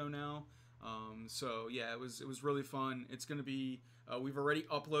 years ago now. So yeah, it was really fun. It's gonna be we've already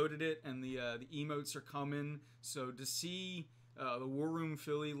uploaded it, and the emotes are coming. So to see the War Room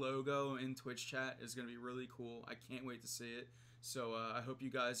Philly logo in Twitch chat is gonna be really cool. I can't wait to see it. So I hope you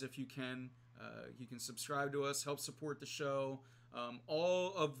guys, if you can subscribe to us, help support the show.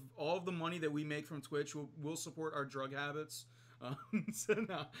 All of the money that we make from Twitch will support our drug habits. So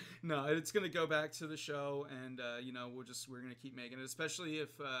no, it's gonna go back to the show, and we're gonna keep making it, especially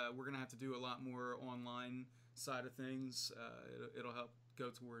if we're gonna have to do a lot more online side of things. It'll help go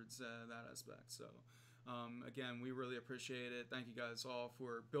towards that aspect. So Again, we really appreciate it. Thank you guys all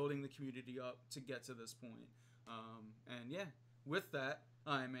for building the community up to get to this point. And yeah, with that,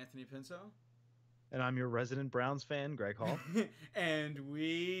 I'm Anthony Pinto. And I'm your resident Browns fan, Greg Hall. And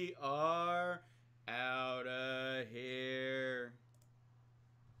we are out of here.